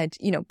I said,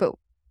 but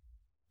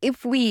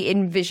if we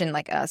envision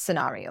like a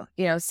scenario,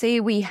 say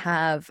we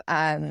have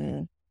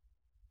a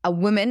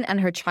woman and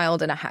her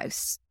child in a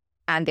house,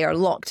 and they are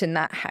locked in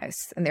that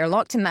house, and they're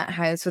locked in that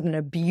house with an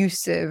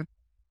abusive,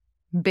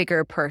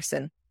 bigger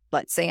person,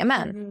 let's say a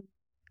man.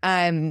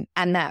 And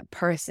that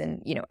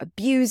person,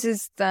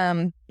 abuses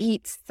them,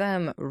 beats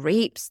them,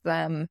 rapes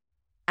them.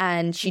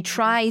 And she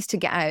tries to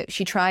get out.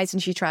 She tries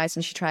and she tries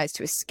and she tries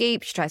to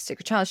escape. She tries to take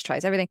her child. She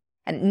tries everything.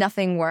 And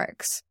nothing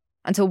works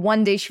until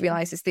one day she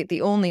realizes that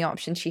the only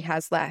option she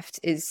has left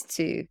is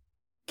to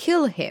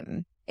kill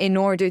him in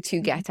order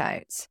to get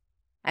out.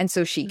 And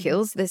so she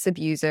kills this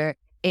abuser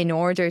in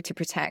order to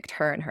protect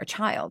her and her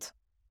child.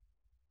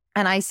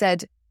 And I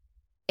said,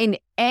 in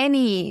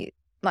any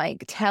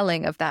like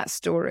telling of that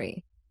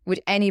story,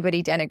 would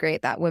anybody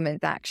denigrate that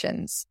woman's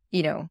actions?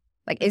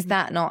 Like, is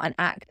that not an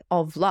act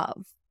of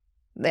love?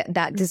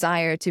 That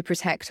desire to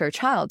protect her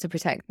child, to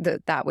protect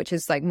that which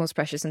is like most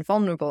precious and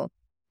vulnerable,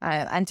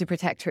 and to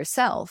protect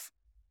herself.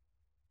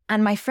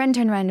 And my friend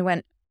turned around and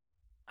went,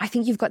 I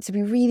think you've got to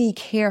be really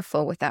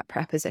careful with that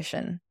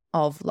preposition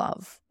of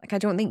love. Like, I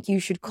don't think you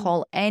should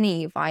call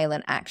any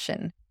violent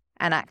action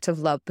an act of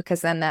love,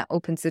 because then that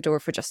opens the door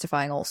for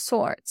justifying all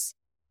sorts.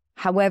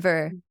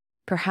 However,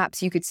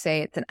 perhaps you could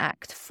say it's an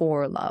act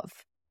for love.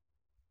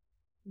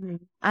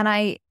 And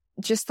I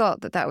just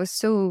thought that was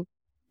so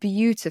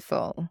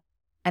beautiful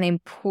and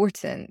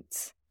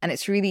important, and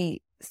it's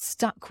really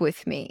stuck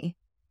with me.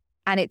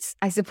 And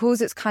I suppose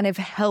it's kind of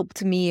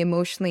helped me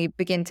emotionally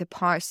begin to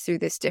parse through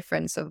this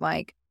difference of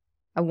like,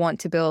 I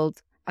want to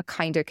build a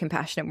kinder,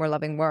 compassionate, more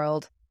loving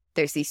world.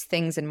 There's these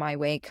things in my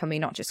way. Can we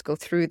not just go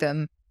through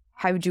them?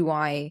 How do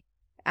I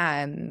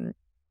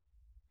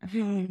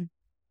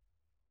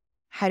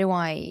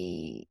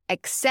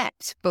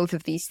accept both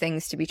of these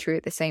things to be true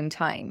at the same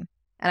time?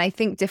 And I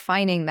think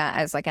defining that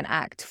as like an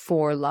act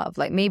for love,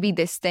 like maybe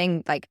this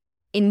thing, like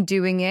in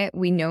doing it,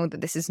 we know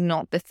that this is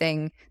not the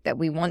thing that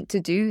we want to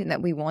do and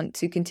that we want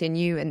to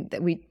continue, and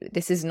that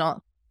this is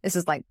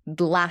like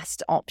the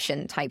last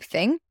option type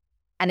thing.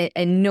 And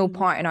in no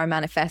part in our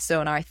manifesto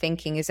and our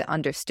thinking is it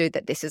understood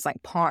that this is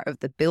like part of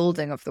the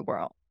building of the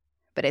world,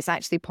 but it's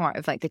actually part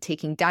of like the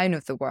taking down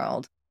of the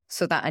world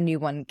so that a new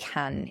one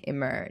can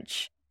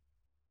emerge.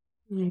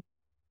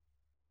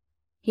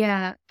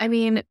 Yeah, I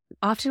mean,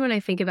 often when I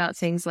think about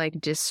things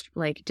like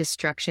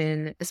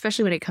destruction,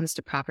 especially when it comes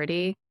to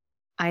property,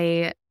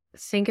 I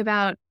think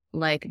about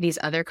like these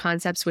other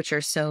concepts which are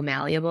so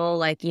malleable,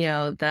 like,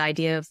 the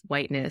idea of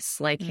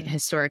whiteness, like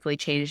historically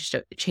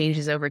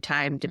changes over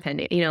time,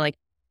 depending,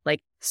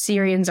 like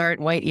Syrians aren't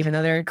white, even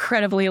though they're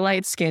incredibly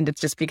light skinned.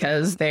 It's just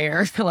because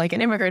they're like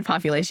an immigrant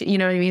population, you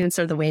know what I mean? And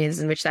sort of the ways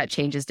in which that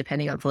changes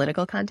depending on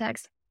political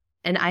context.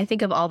 And I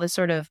think of all this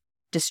sort of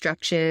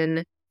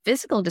destruction,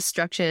 physical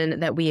destruction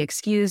that we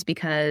excuse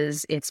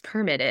because it's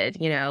permitted,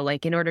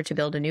 like in order to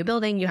build a new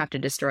building, you have to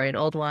destroy an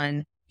old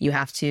one. You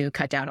have to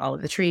cut down all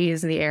of the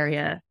trees in the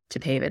area to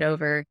pave it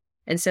over.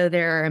 And so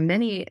there are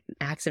many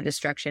acts of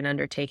destruction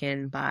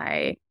undertaken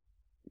by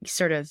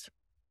sort of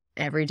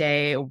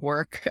everyday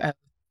work of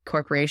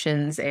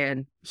corporations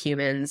and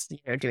humans,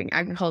 doing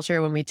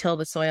agriculture. When we till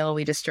the soil,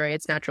 we destroy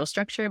its natural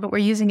structure, but we're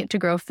using it to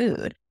grow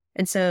food.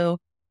 And so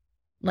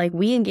like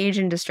we engage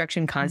in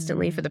destruction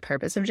constantly for the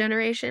purpose of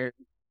generation.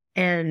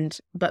 And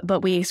but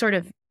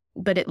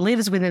it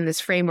lives within this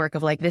framework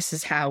of like, this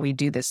is how we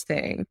do this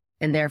thing,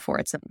 and therefore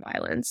it's not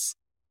violence.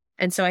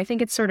 And so I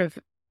think it sort of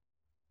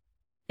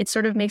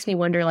makes me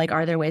wonder, like,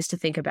 are there ways to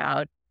think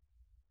about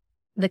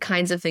the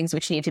kinds of things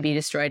which need to be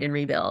destroyed and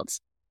rebuilt,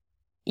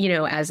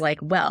 as like,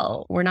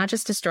 well, we're not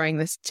just destroying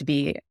this to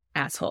be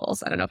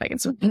assholes. I don't know if I can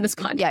swim in this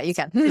context. Yeah, you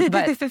can.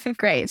 But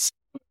great.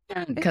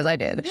 Because I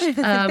did.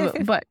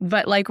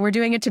 But like, we're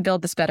doing it to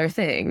build this better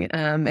thing.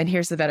 And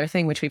here's the better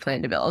thing which we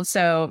plan to build.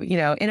 So,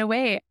 in a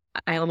way,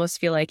 I almost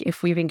feel like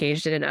if we've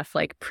engaged in enough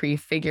like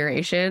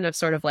prefiguration of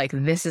sort of like,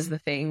 this is the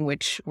thing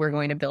which we're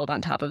going to build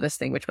on top of this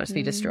thing which must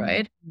be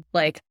destroyed,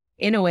 like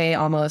in a way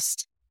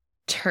almost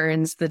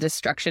turns the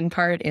destruction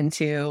part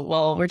into,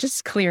 well, we're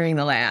just clearing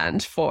the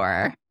land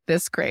for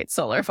this great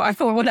solar farm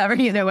or whatever,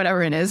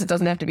 whatever it is. It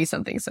doesn't have to be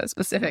something so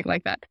specific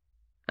like that.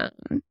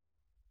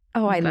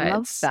 I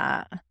love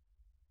that.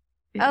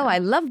 Yeah. Oh, I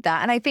love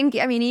that. And I think,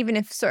 even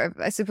if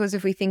I suppose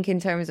if we think in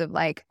terms of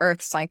like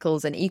earth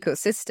cycles and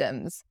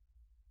ecosystems,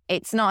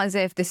 it's not as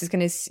if this is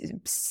going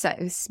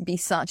to be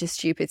such a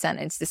stupid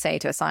sentence to say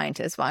to a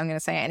scientist, but I'm going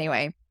to say it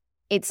anyway.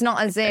 it's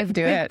not as if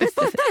do it.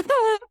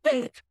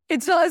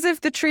 It's not as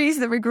if the trees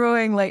that were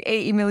growing like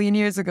 80 million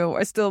years ago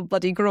are still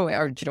bloody growing.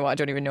 Or do you know what? I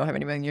don't even know how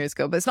many million years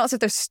ago, but it's not as if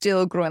they're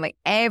still growing. Like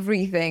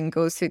everything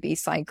goes through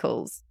these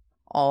cycles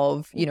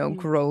of, you know,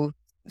 growth,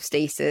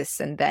 stasis,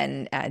 and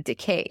then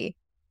decay.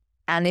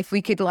 And if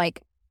we could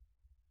like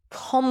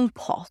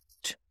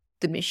compost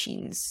the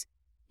machines,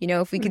 you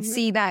know, if we could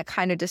see that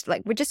kind of just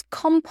like, we're just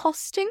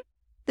composting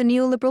the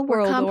neoliberal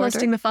world order. We're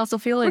composting the fossil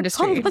fuel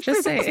industry.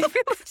 Just saying.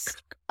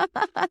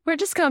 We're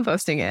just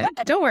composting it.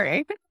 Don't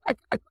worry. I'm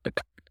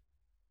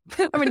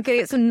going to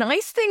get some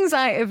nice things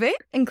out of it,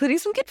 including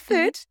some good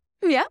food.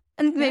 Yeah.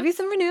 And maybe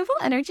some renewable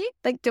energy.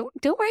 Like, don't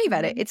worry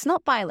about it. It's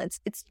not violence.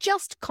 It's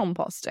just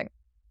composting.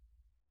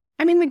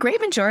 I mean, the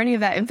great majority of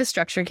that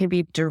infrastructure can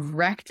be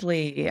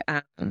directly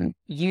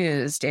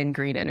used in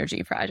green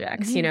energy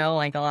projects. You know,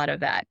 like a lot of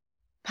that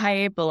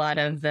pipe, a lot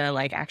of the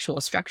like actual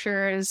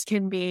structures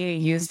can be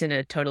used in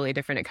a totally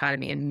different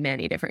economy in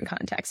many different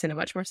contexts in a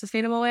much more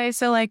sustainable way.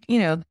 So like, you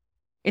know,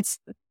 it's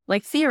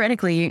like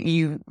theoretically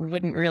you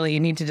wouldn't really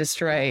need to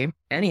destroy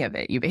any of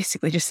it. You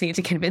basically just need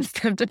to convince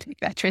them to make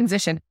that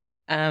transition.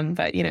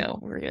 But you know,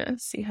 we're gonna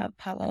see how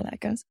well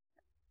that goes.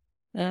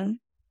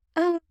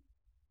 Oh,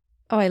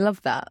 I love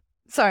that.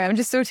 Sorry, I'm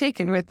just so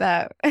taken with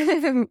that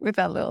with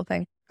that little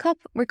thing.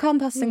 We're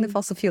composting the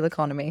fossil fuel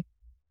economy.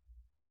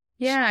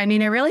 Yeah, I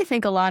mean, I really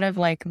think a lot of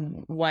like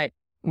what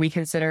we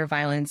consider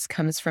violence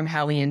comes from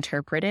how we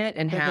interpret it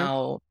and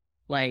how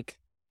it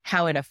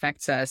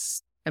affects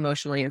us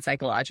emotionally and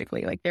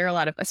psychologically. Like there are a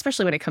lot of,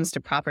 especially when it comes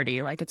to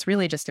property, like it's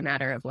really just a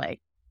matter of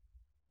like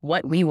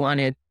what we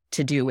wanted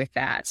to do with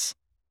that.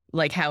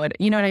 Like how it,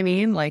 you know what I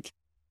mean? Like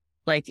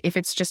if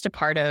it's just a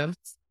part of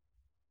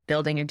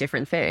building a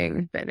different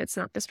thing, then it's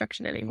not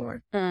destruction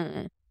anymore.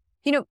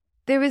 You know,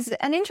 there was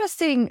an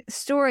interesting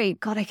story.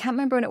 God, I can't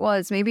remember when it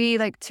was. Maybe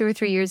like 2 or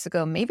 3 years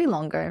ago, maybe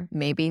longer,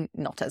 maybe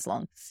not as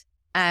long.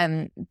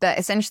 That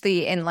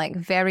essentially in like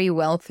very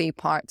wealthy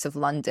parts of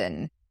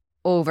London,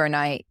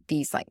 overnight,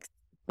 these like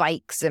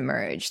spikes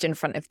emerged in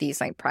front of these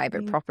like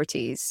private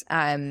properties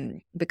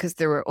because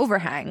there were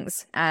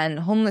overhangs and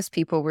homeless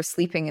people were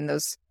sleeping in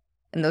those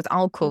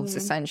alcoves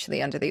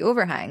essentially under the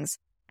overhangs,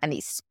 and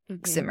these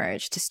spikes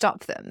emerged to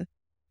stop them.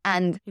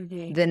 And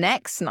the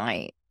next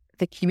night,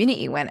 the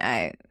community went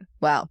out.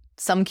 Well,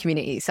 some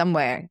community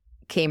somewhere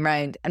came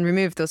round and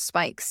removed those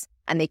spikes,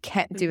 and they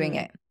kept doing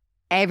it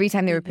every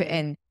time they were put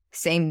in.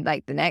 Same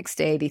like the next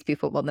day,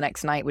 the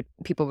next night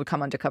people would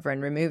come undercover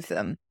and remove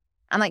them.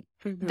 And like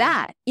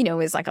that, you know,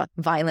 is like a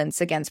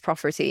violence against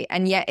property.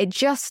 And yet it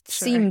just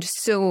seemed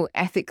so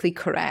ethically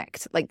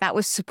correct. Like that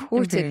was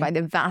supported by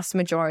the vast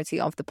majority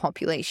of the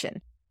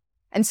population.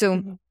 And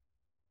so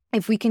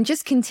if we can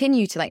just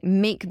continue to like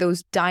make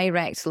those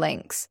direct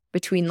links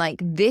between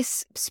like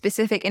this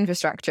specific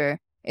infrastructure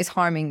is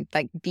harming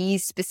like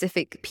these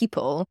specific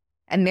people,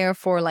 and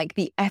therefore like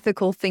the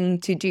ethical thing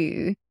to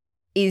do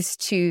is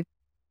to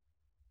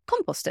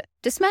compost it,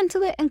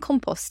 dismantle it and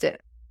compost it,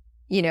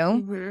 you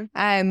know?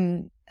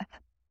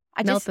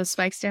 Melt those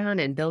spikes down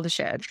and build a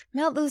shed.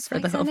 Melt those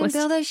spikes down and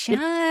build a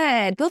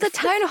shed. Build a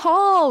town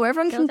hall where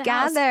everyone can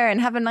gather and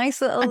have a nice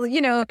little,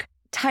 you know,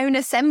 town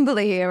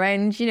assembly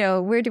around, you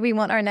know, where do we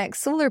want our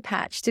next solar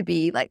patch to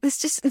be? Like this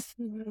just,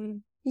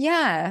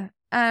 yeah.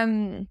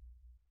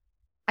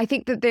 I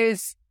think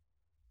that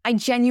I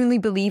genuinely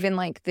believe in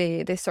like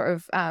the sort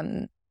of,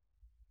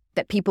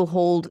 that people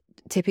hold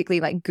typically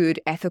like good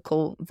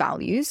ethical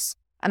values.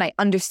 And I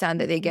understand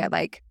that they get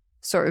like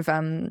sort of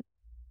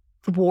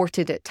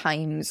thwarted at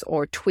times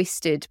or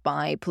twisted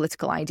by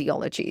political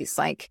ideologies.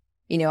 Like,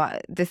 you know,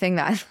 the thing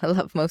that I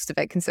love most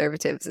about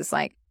conservatives is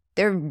like,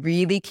 they're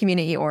really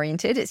community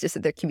oriented. It's just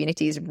that their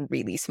community is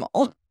really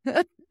small,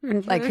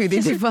 like who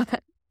they do.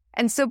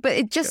 And so, but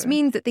it just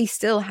means that they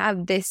still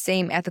have this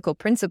same ethical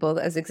principle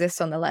as exists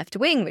on the left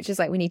wing, which is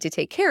like, we need to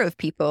take care of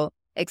people,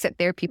 except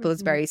their people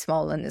is very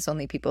small and it's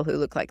only people who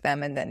look like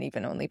them. And then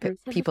even only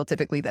people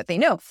typically that they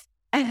know.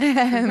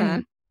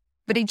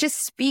 But it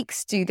just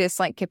speaks to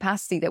this like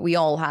capacity that we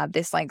all have,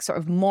 this like sort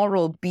of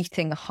moral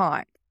beating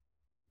heart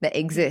that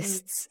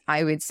exists,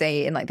 I would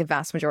say, in like the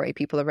vast majority of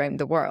people around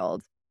the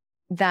world.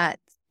 That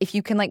if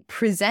you can like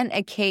present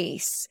a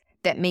case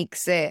that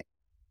makes it,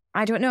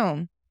 I don't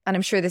know, and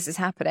I'm sure this is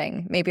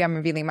happening, maybe I'm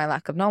revealing my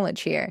lack of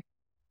knowledge here,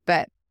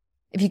 but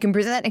if you can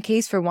present a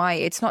case for why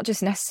it's not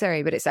just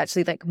necessary, but it's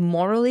actually like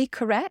morally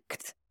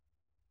correct,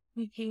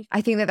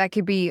 I think that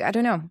could be, I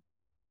don't know,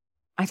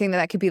 I think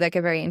that could be like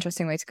a very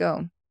interesting way to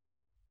go.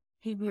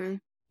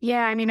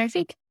 Yeah, I mean, I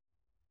think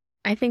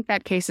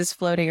that case is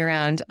floating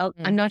around.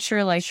 I'm not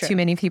sure like too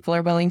many people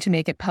are willing to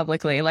make it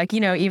publicly. Like,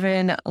 you know,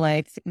 even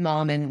like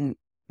Mom in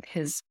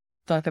his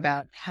book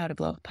about how to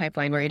blow up a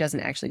pipeline, where he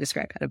doesn't actually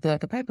describe how to blow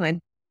up a pipeline,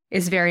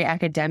 is very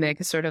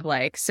academic, sort of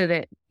like, so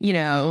that, you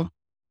know,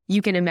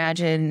 you can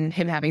imagine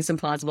him having some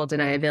plausible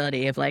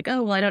deniability of like,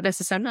 oh, well,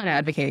 I'm not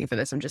advocating for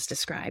this. I'm just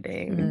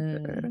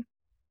describing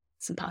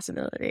some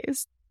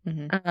possibilities.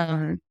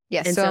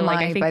 Yes, and so am like,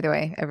 I, I think, by the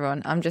way,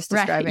 everyone. I'm just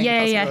right, describing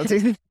yeah.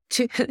 possibilities.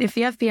 If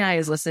the FBI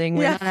is listening,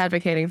 we're not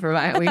advocating for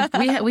violence.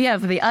 We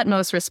have the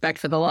utmost respect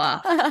for the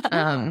law.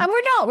 And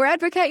we're not. We're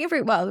advocating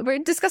for, well, we're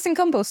discussing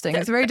composting.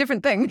 It's a very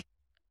different thing.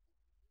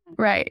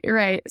 Right.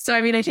 So,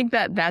 I mean, I think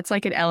that that's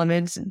like an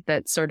element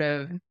that sort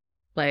of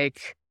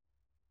like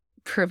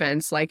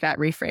prevents like that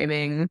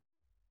reframing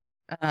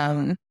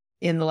in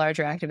the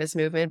larger activist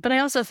movement. But I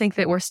also think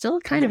that we're still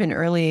kind of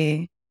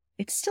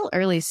it's still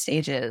early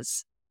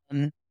stages.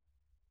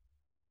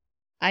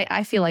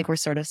 I feel like we're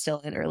sort of still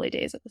in early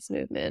days of this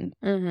movement.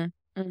 In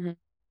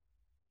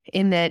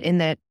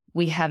that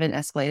we haven't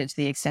escalated to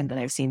the extent that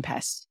I've seen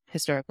past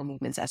historical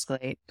movements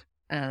escalate.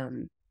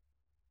 And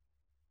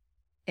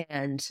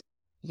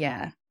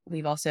yeah,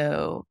 we've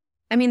also,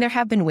 I mean, there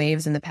have been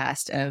waves in the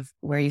past of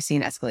where you've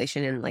seen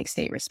escalation in like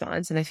state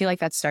response. And I feel like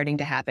that's starting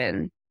to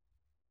happen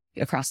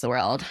across the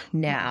world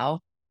now.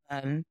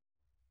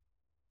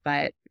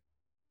 But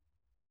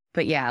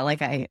yeah,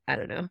 like I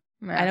don't know.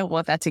 I don't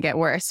want that to get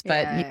worse,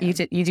 but you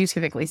do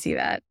typically see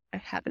that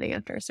happening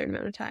after a certain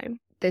amount of time.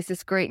 There's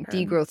this great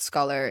degrowth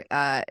scholar,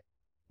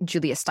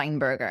 Julia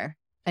Steinberger,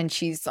 and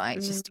she's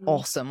like just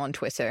awesome on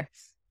Twitter.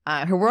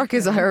 Her work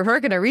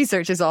and her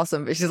research is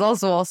awesome, but she's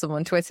also awesome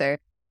on Twitter.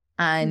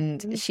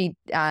 And she,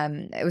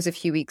 it was a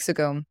few weeks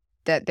ago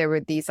that there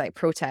were these like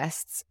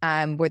protests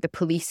where the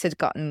police had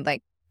gotten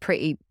like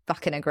pretty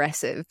fucking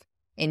aggressive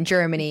in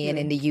Germany and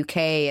in the UK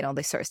and all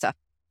this sort of stuff.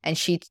 And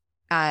she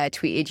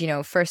tweeted, you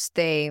know, first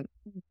they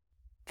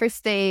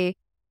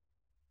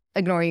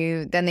ignore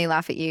you, then they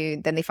laugh at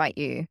you, then they fight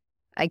you.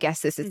 I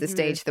guess this is the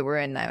stage that we're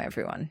in now,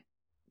 everyone.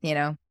 You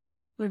know,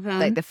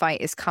 like the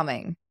fight is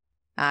coming.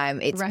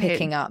 It's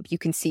picking up. You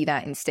can see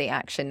that in state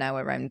action now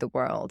around the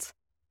world.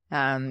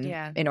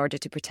 In order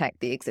to protect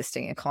the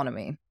existing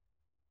economy.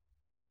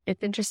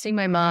 It's interesting.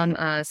 My mom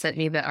sent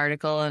me the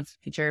article of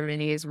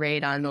Germany's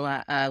raid on the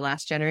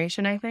last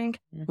generation, I think.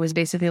 Was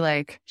basically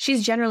like,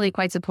 she's generally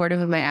quite supportive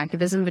of my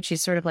activism, but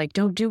she's sort of like,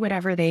 don't do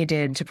whatever they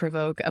did to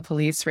provoke a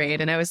police raid.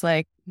 And I was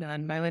like,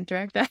 nonviolent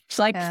direct action.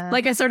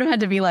 Like I sort of had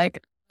to be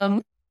like,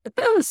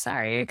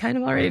 sorry, I kind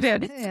of already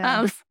did.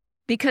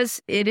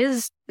 Because it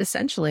is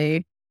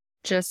essentially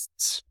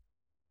just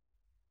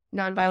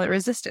nonviolent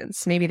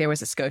resistance. Maybe there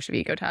was a skosh of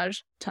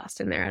ecotage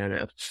tossed in there. I don't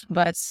know.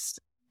 But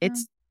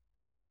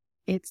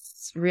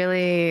it's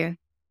really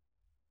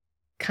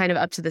kind of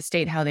up to the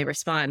state how they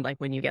respond. Like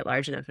when you get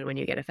large enough and when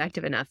you get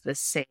effective enough, the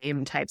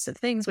same types of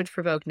things which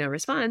provoke no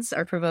response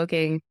are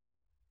provoking,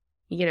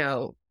 you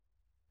know,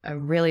 a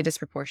really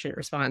disproportionate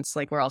response.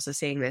 Like we're also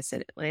seeing this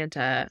in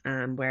Atlanta,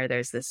 where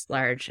there's this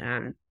large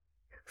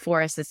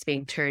forest that's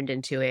being turned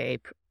into a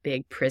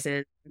big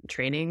prison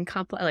training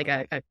complex, like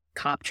a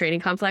cop training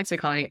complex. They're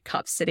calling it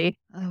Cop City.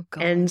 Oh,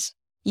 God. And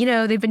you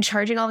know, they've been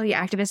charging all the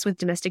activists with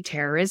domestic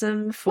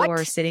terrorism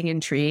for sitting in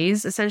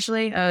trees,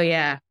 essentially. Oh,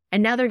 yeah.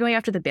 And now they're going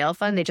after the bail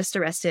fund. They just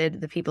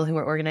arrested the people who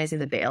were organizing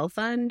the bail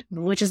fund,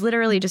 which is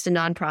literally just a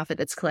nonprofit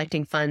that's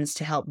collecting funds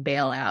to help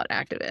bail out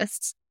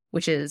activists,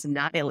 which is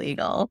not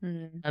illegal.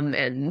 And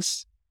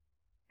is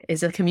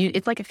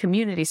it's like a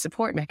community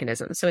support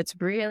mechanism. So it's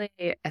really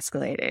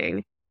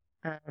escalating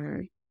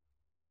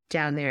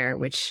down there,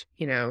 which,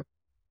 you know,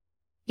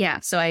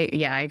 So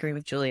I agree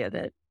with Julia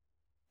that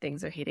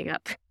things are heating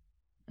up.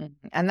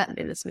 And that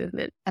in this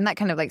movement, and that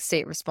kind of like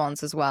state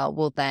response as well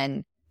will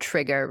then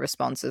trigger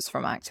responses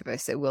from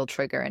activists. It will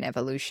trigger an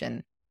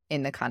evolution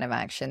in the kind of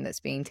action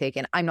that's being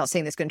taken. I'm not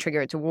saying that's going to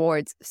trigger it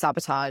towards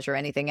sabotage or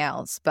anything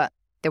else, but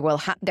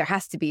there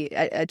has to be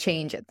a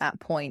change at that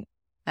point.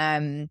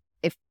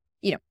 If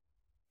you know,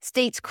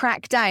 states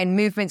crack down,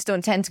 movements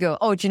don't tend to go,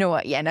 oh, do you know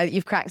what? Yeah, now that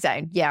you've cracked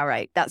down, yeah,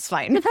 right, that's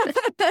fine.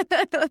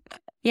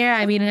 Yeah,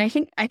 I mean,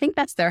 and I think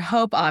that's their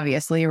hope,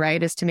 obviously,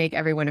 right, is to make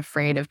everyone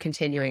afraid of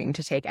continuing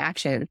to take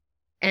action.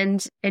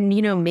 And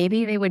you know,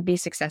 maybe they would be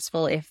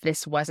successful if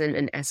this wasn't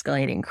an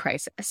escalating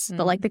crisis.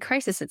 But like the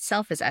crisis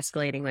itself is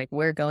escalating. Like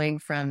we're going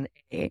from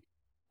a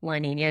La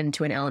Nina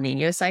into an El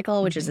Nino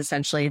cycle, which is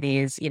essentially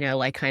these, you know,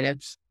 like kind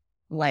of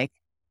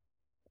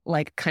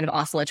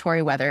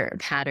oscillatory weather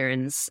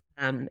patterns,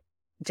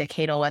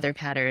 decadal weather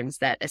patterns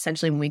that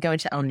essentially when we go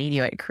into El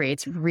Nino, it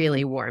creates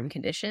really warm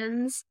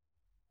conditions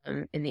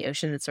in the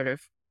ocean that sort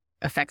of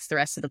affects the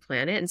rest of the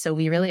planet. And so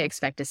we really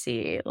expect to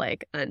see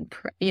like,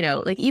 you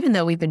know, like even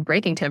though we've been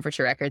breaking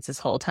temperature records this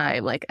whole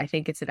time, like I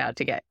think it's about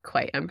to get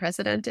quite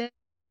unprecedented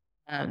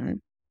in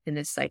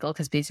this cycle,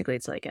 because basically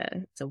it's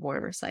a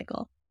warmer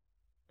cycle.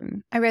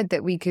 I read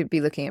that we could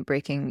be looking at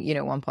breaking, you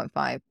know,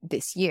 1.5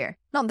 this year.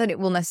 Not that it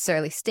will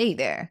necessarily stay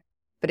there,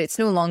 but it's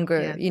no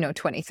longer, you know,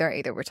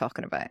 2030 that we're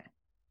talking about.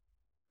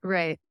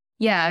 Right.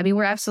 Yeah. I mean,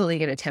 we're absolutely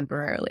going to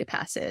temporarily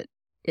pass it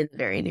in the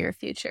very near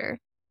future.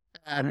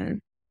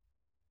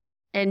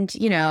 And,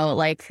 you know,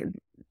 like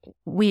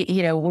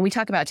when we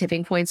talk about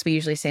tipping points, we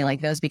usually say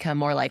like those become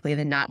more likely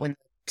than not when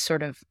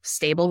sort of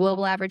stable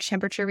global average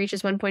temperature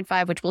reaches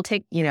 1.5, which will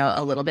take, you know,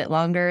 a little bit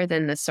longer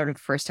than the sort of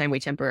first time we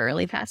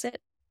temporarily pass it.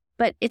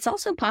 But it's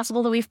also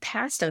possible that we've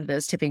passed of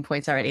those tipping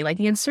points already. Like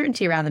the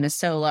uncertainty around them is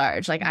so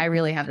large. Like I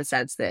really have the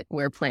sense that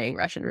we're playing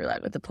Russian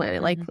roulette with the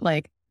planet.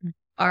 Like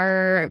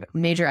our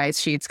major ice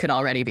sheets could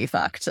already be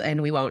fucked,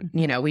 and we won't,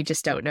 we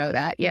just don't know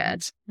that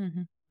yet.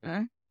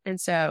 And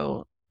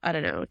so I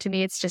don't know. To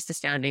me, it's just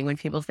astounding when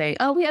people say,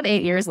 "Oh, we have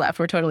 8 years left.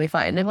 We're totally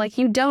fine." And I'm like,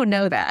 you don't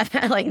know that.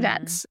 Like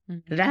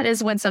that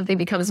is when something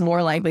becomes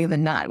more likely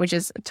than not, which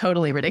is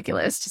totally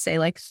ridiculous to say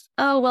like,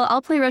 "Oh, well,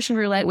 I'll play Russian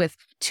roulette with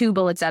 2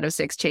 bullets out of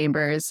 6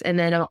 chambers, and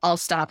then I'll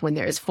stop when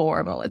there's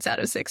 4 bullets out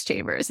of 6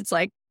 chambers." It's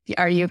like,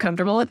 are you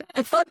comfortable with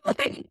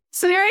that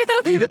scenario?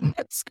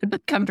 That's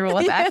comfortable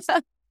with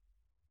that.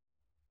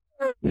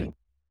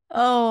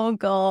 Oh,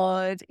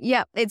 God.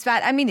 Yeah, it's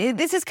bad. I mean,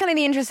 this is kind of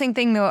the interesting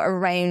thing, though,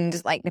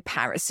 around like the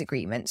Paris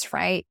agreements,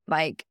 right?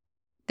 Like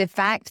the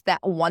fact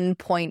that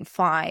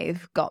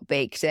 1.5 got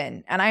baked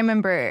in. And I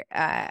remember,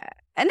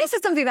 and this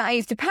is something that I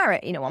used to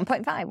parrot,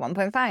 1.5,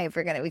 1.5.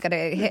 We got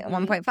to hit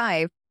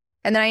 1.5.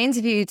 And then I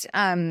interviewed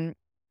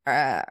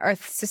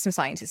Earth system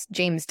scientist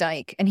James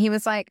Dyke, and he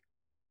was like,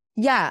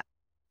 yeah,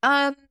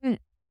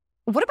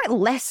 what about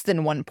less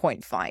than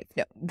 1.5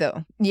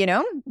 though?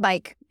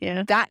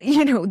 That,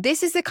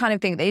 this is the kind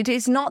of thing that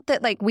it's not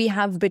that like we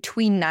have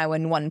between now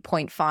and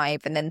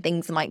 1.5 and then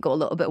things might go a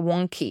little bit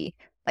wonky.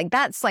 Like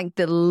that's like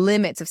the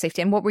limits of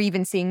safety. And what we're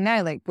even seeing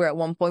now, like we're at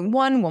 1.1,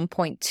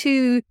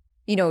 1.2,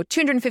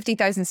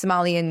 250,000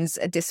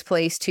 Somalians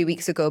displaced 2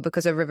 weeks ago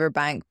because a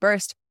riverbank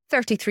burst,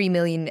 33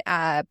 million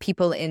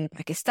people in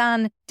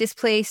Pakistan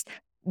displaced.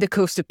 The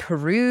coast of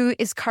Peru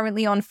is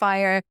currently on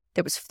fire.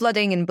 There was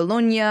flooding in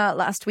Bologna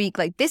last week.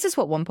 Like, this is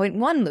what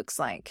 1.1 looks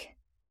like.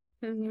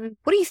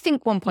 What do you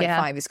think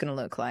 1.5 is going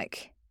to look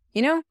like?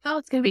 Oh,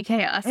 it's going to be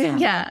chaos.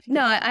 Yeah.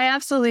 No, I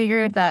absolutely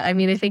agree with that. I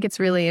mean, I think it's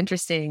really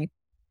interesting.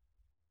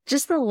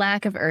 Just the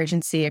lack of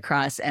urgency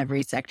across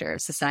every sector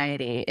of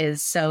society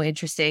is so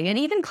interesting. And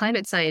even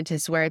climate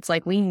scientists, where it's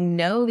like, we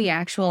know the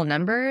actual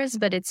numbers,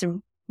 but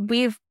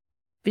we've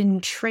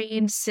been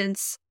trained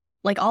since...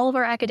 Like all of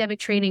our academic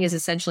training is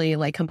essentially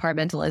like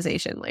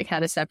compartmentalization, like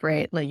how to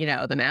separate, like,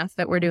 the math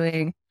that we're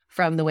doing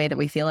from the way that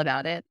we feel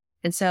about it.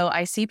 And so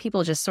I see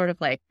people just sort of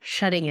like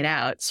shutting it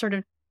out, sort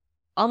of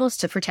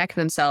almost to protect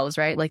themselves,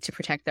 right? Like to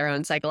protect their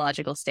own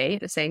psychological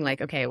state, saying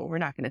like, okay, well, we're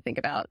not going to think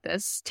about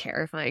this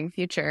terrifying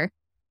future.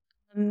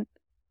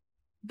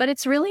 But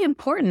it's really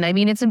important. I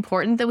mean, it's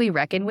important that we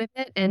reckon with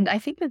it. And I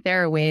think that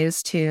there are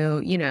ways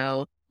to,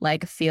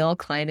 like feel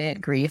climate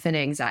grief and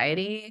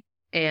anxiety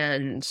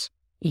and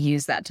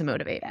use that to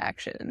motivate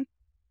action.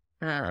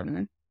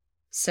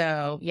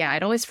 So yeah,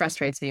 it always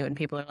frustrates me when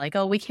people are like,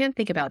 oh, we can't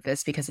think about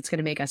this because it's going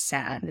to make us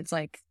sad. And it's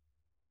like,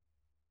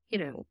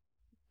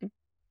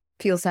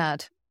 feel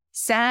sad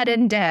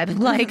and dead.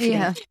 Like,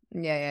 yeah.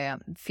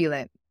 Feel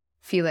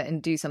it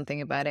and do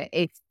something about it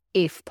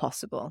if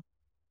possible.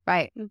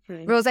 Right.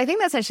 Mm-hmm. Rose, I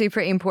think that's actually a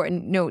pretty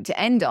important note to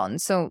end on.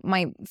 So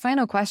my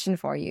final question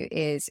for you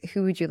is,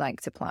 who would you like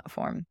to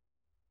platform?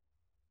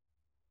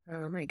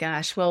 Oh my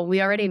gosh. Well,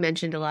 we already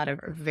mentioned a lot of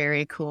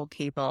very cool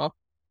people.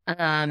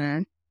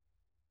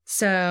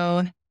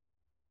 So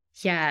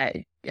yeah,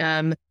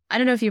 I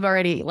don't know if you've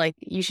already, like,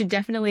 you should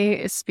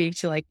definitely speak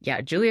to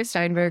Julia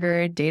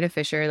Steinberger, Dana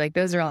Fisher, like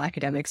those are all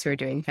academics who are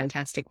doing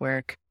fantastic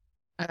work.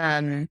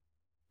 But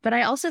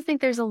I also think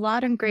there's a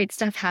lot of great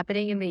stuff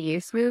happening in the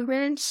youth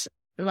movement,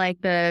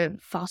 like the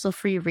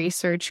fossil-free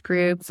research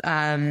groups.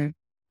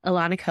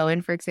 Alana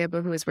Cohen, for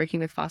example, who is working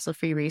with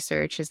fossil-free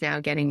research, is now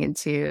getting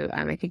into,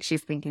 I think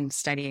she's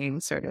studying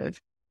sort of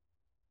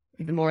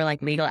the more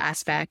like legal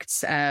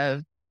aspects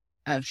of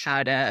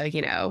how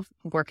to,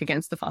 work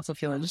against the fossil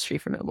fuel industry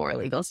from a more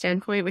legal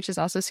standpoint, which is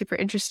also super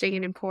interesting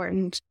and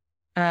important.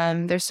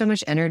 There's so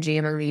much energy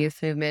among the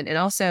youth movement. And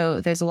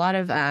also there's a lot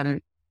of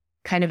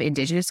kind of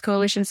indigenous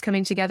coalitions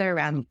coming together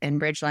around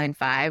Enbridge Line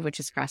 5, which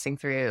is crossing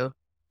through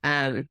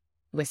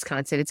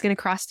Wisconsin. It's going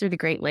to cross through the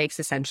Great Lakes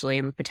essentially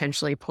and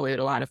potentially pollute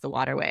a lot of the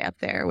waterway up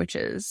there, which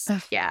is,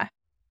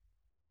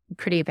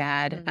 pretty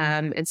bad.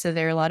 Mm-hmm. And so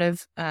there are a lot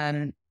of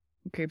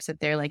groups up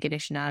there like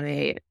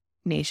Anishinaabe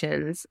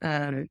nations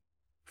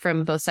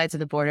from both sides of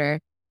the border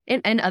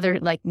and other,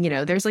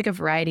 there's like a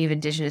variety of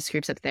indigenous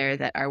groups up there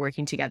that are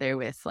working together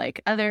with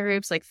like other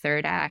groups like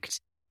Third Act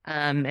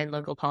and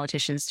local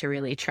politicians to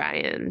really try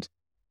and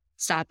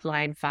stop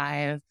Line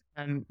 5.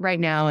 Right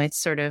now it's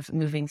sort of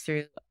moving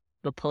through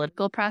the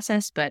political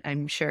process, but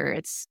I'm sure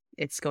it's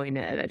going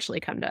to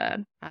eventually come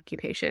to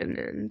occupation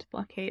and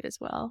blockade as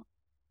well.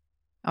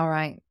 All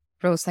right.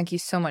 Rose, thank you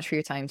so much for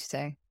your time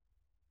today.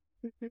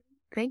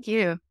 Thank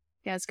you.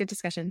 Yeah, it's a good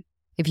discussion.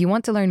 If you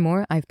want to learn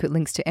more, I've put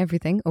links to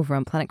everything over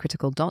on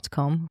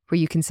planetcritical.com, where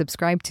you can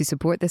subscribe to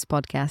support this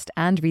podcast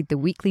and read the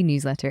weekly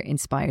newsletter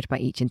inspired by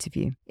each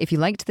interview. If you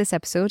liked this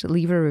episode,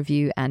 leave a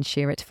review and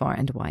share it far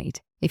and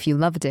wide. If you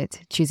loved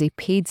it, choose a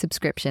paid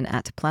subscription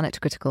at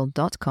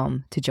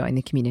planetcritical.com to join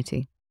the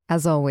community.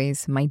 As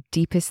always, my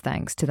deepest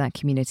thanks to that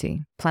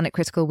community. Planet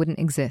Critical wouldn't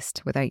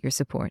exist without your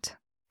support.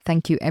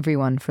 Thank you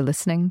everyone for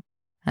listening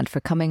and for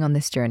coming on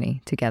this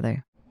journey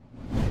together.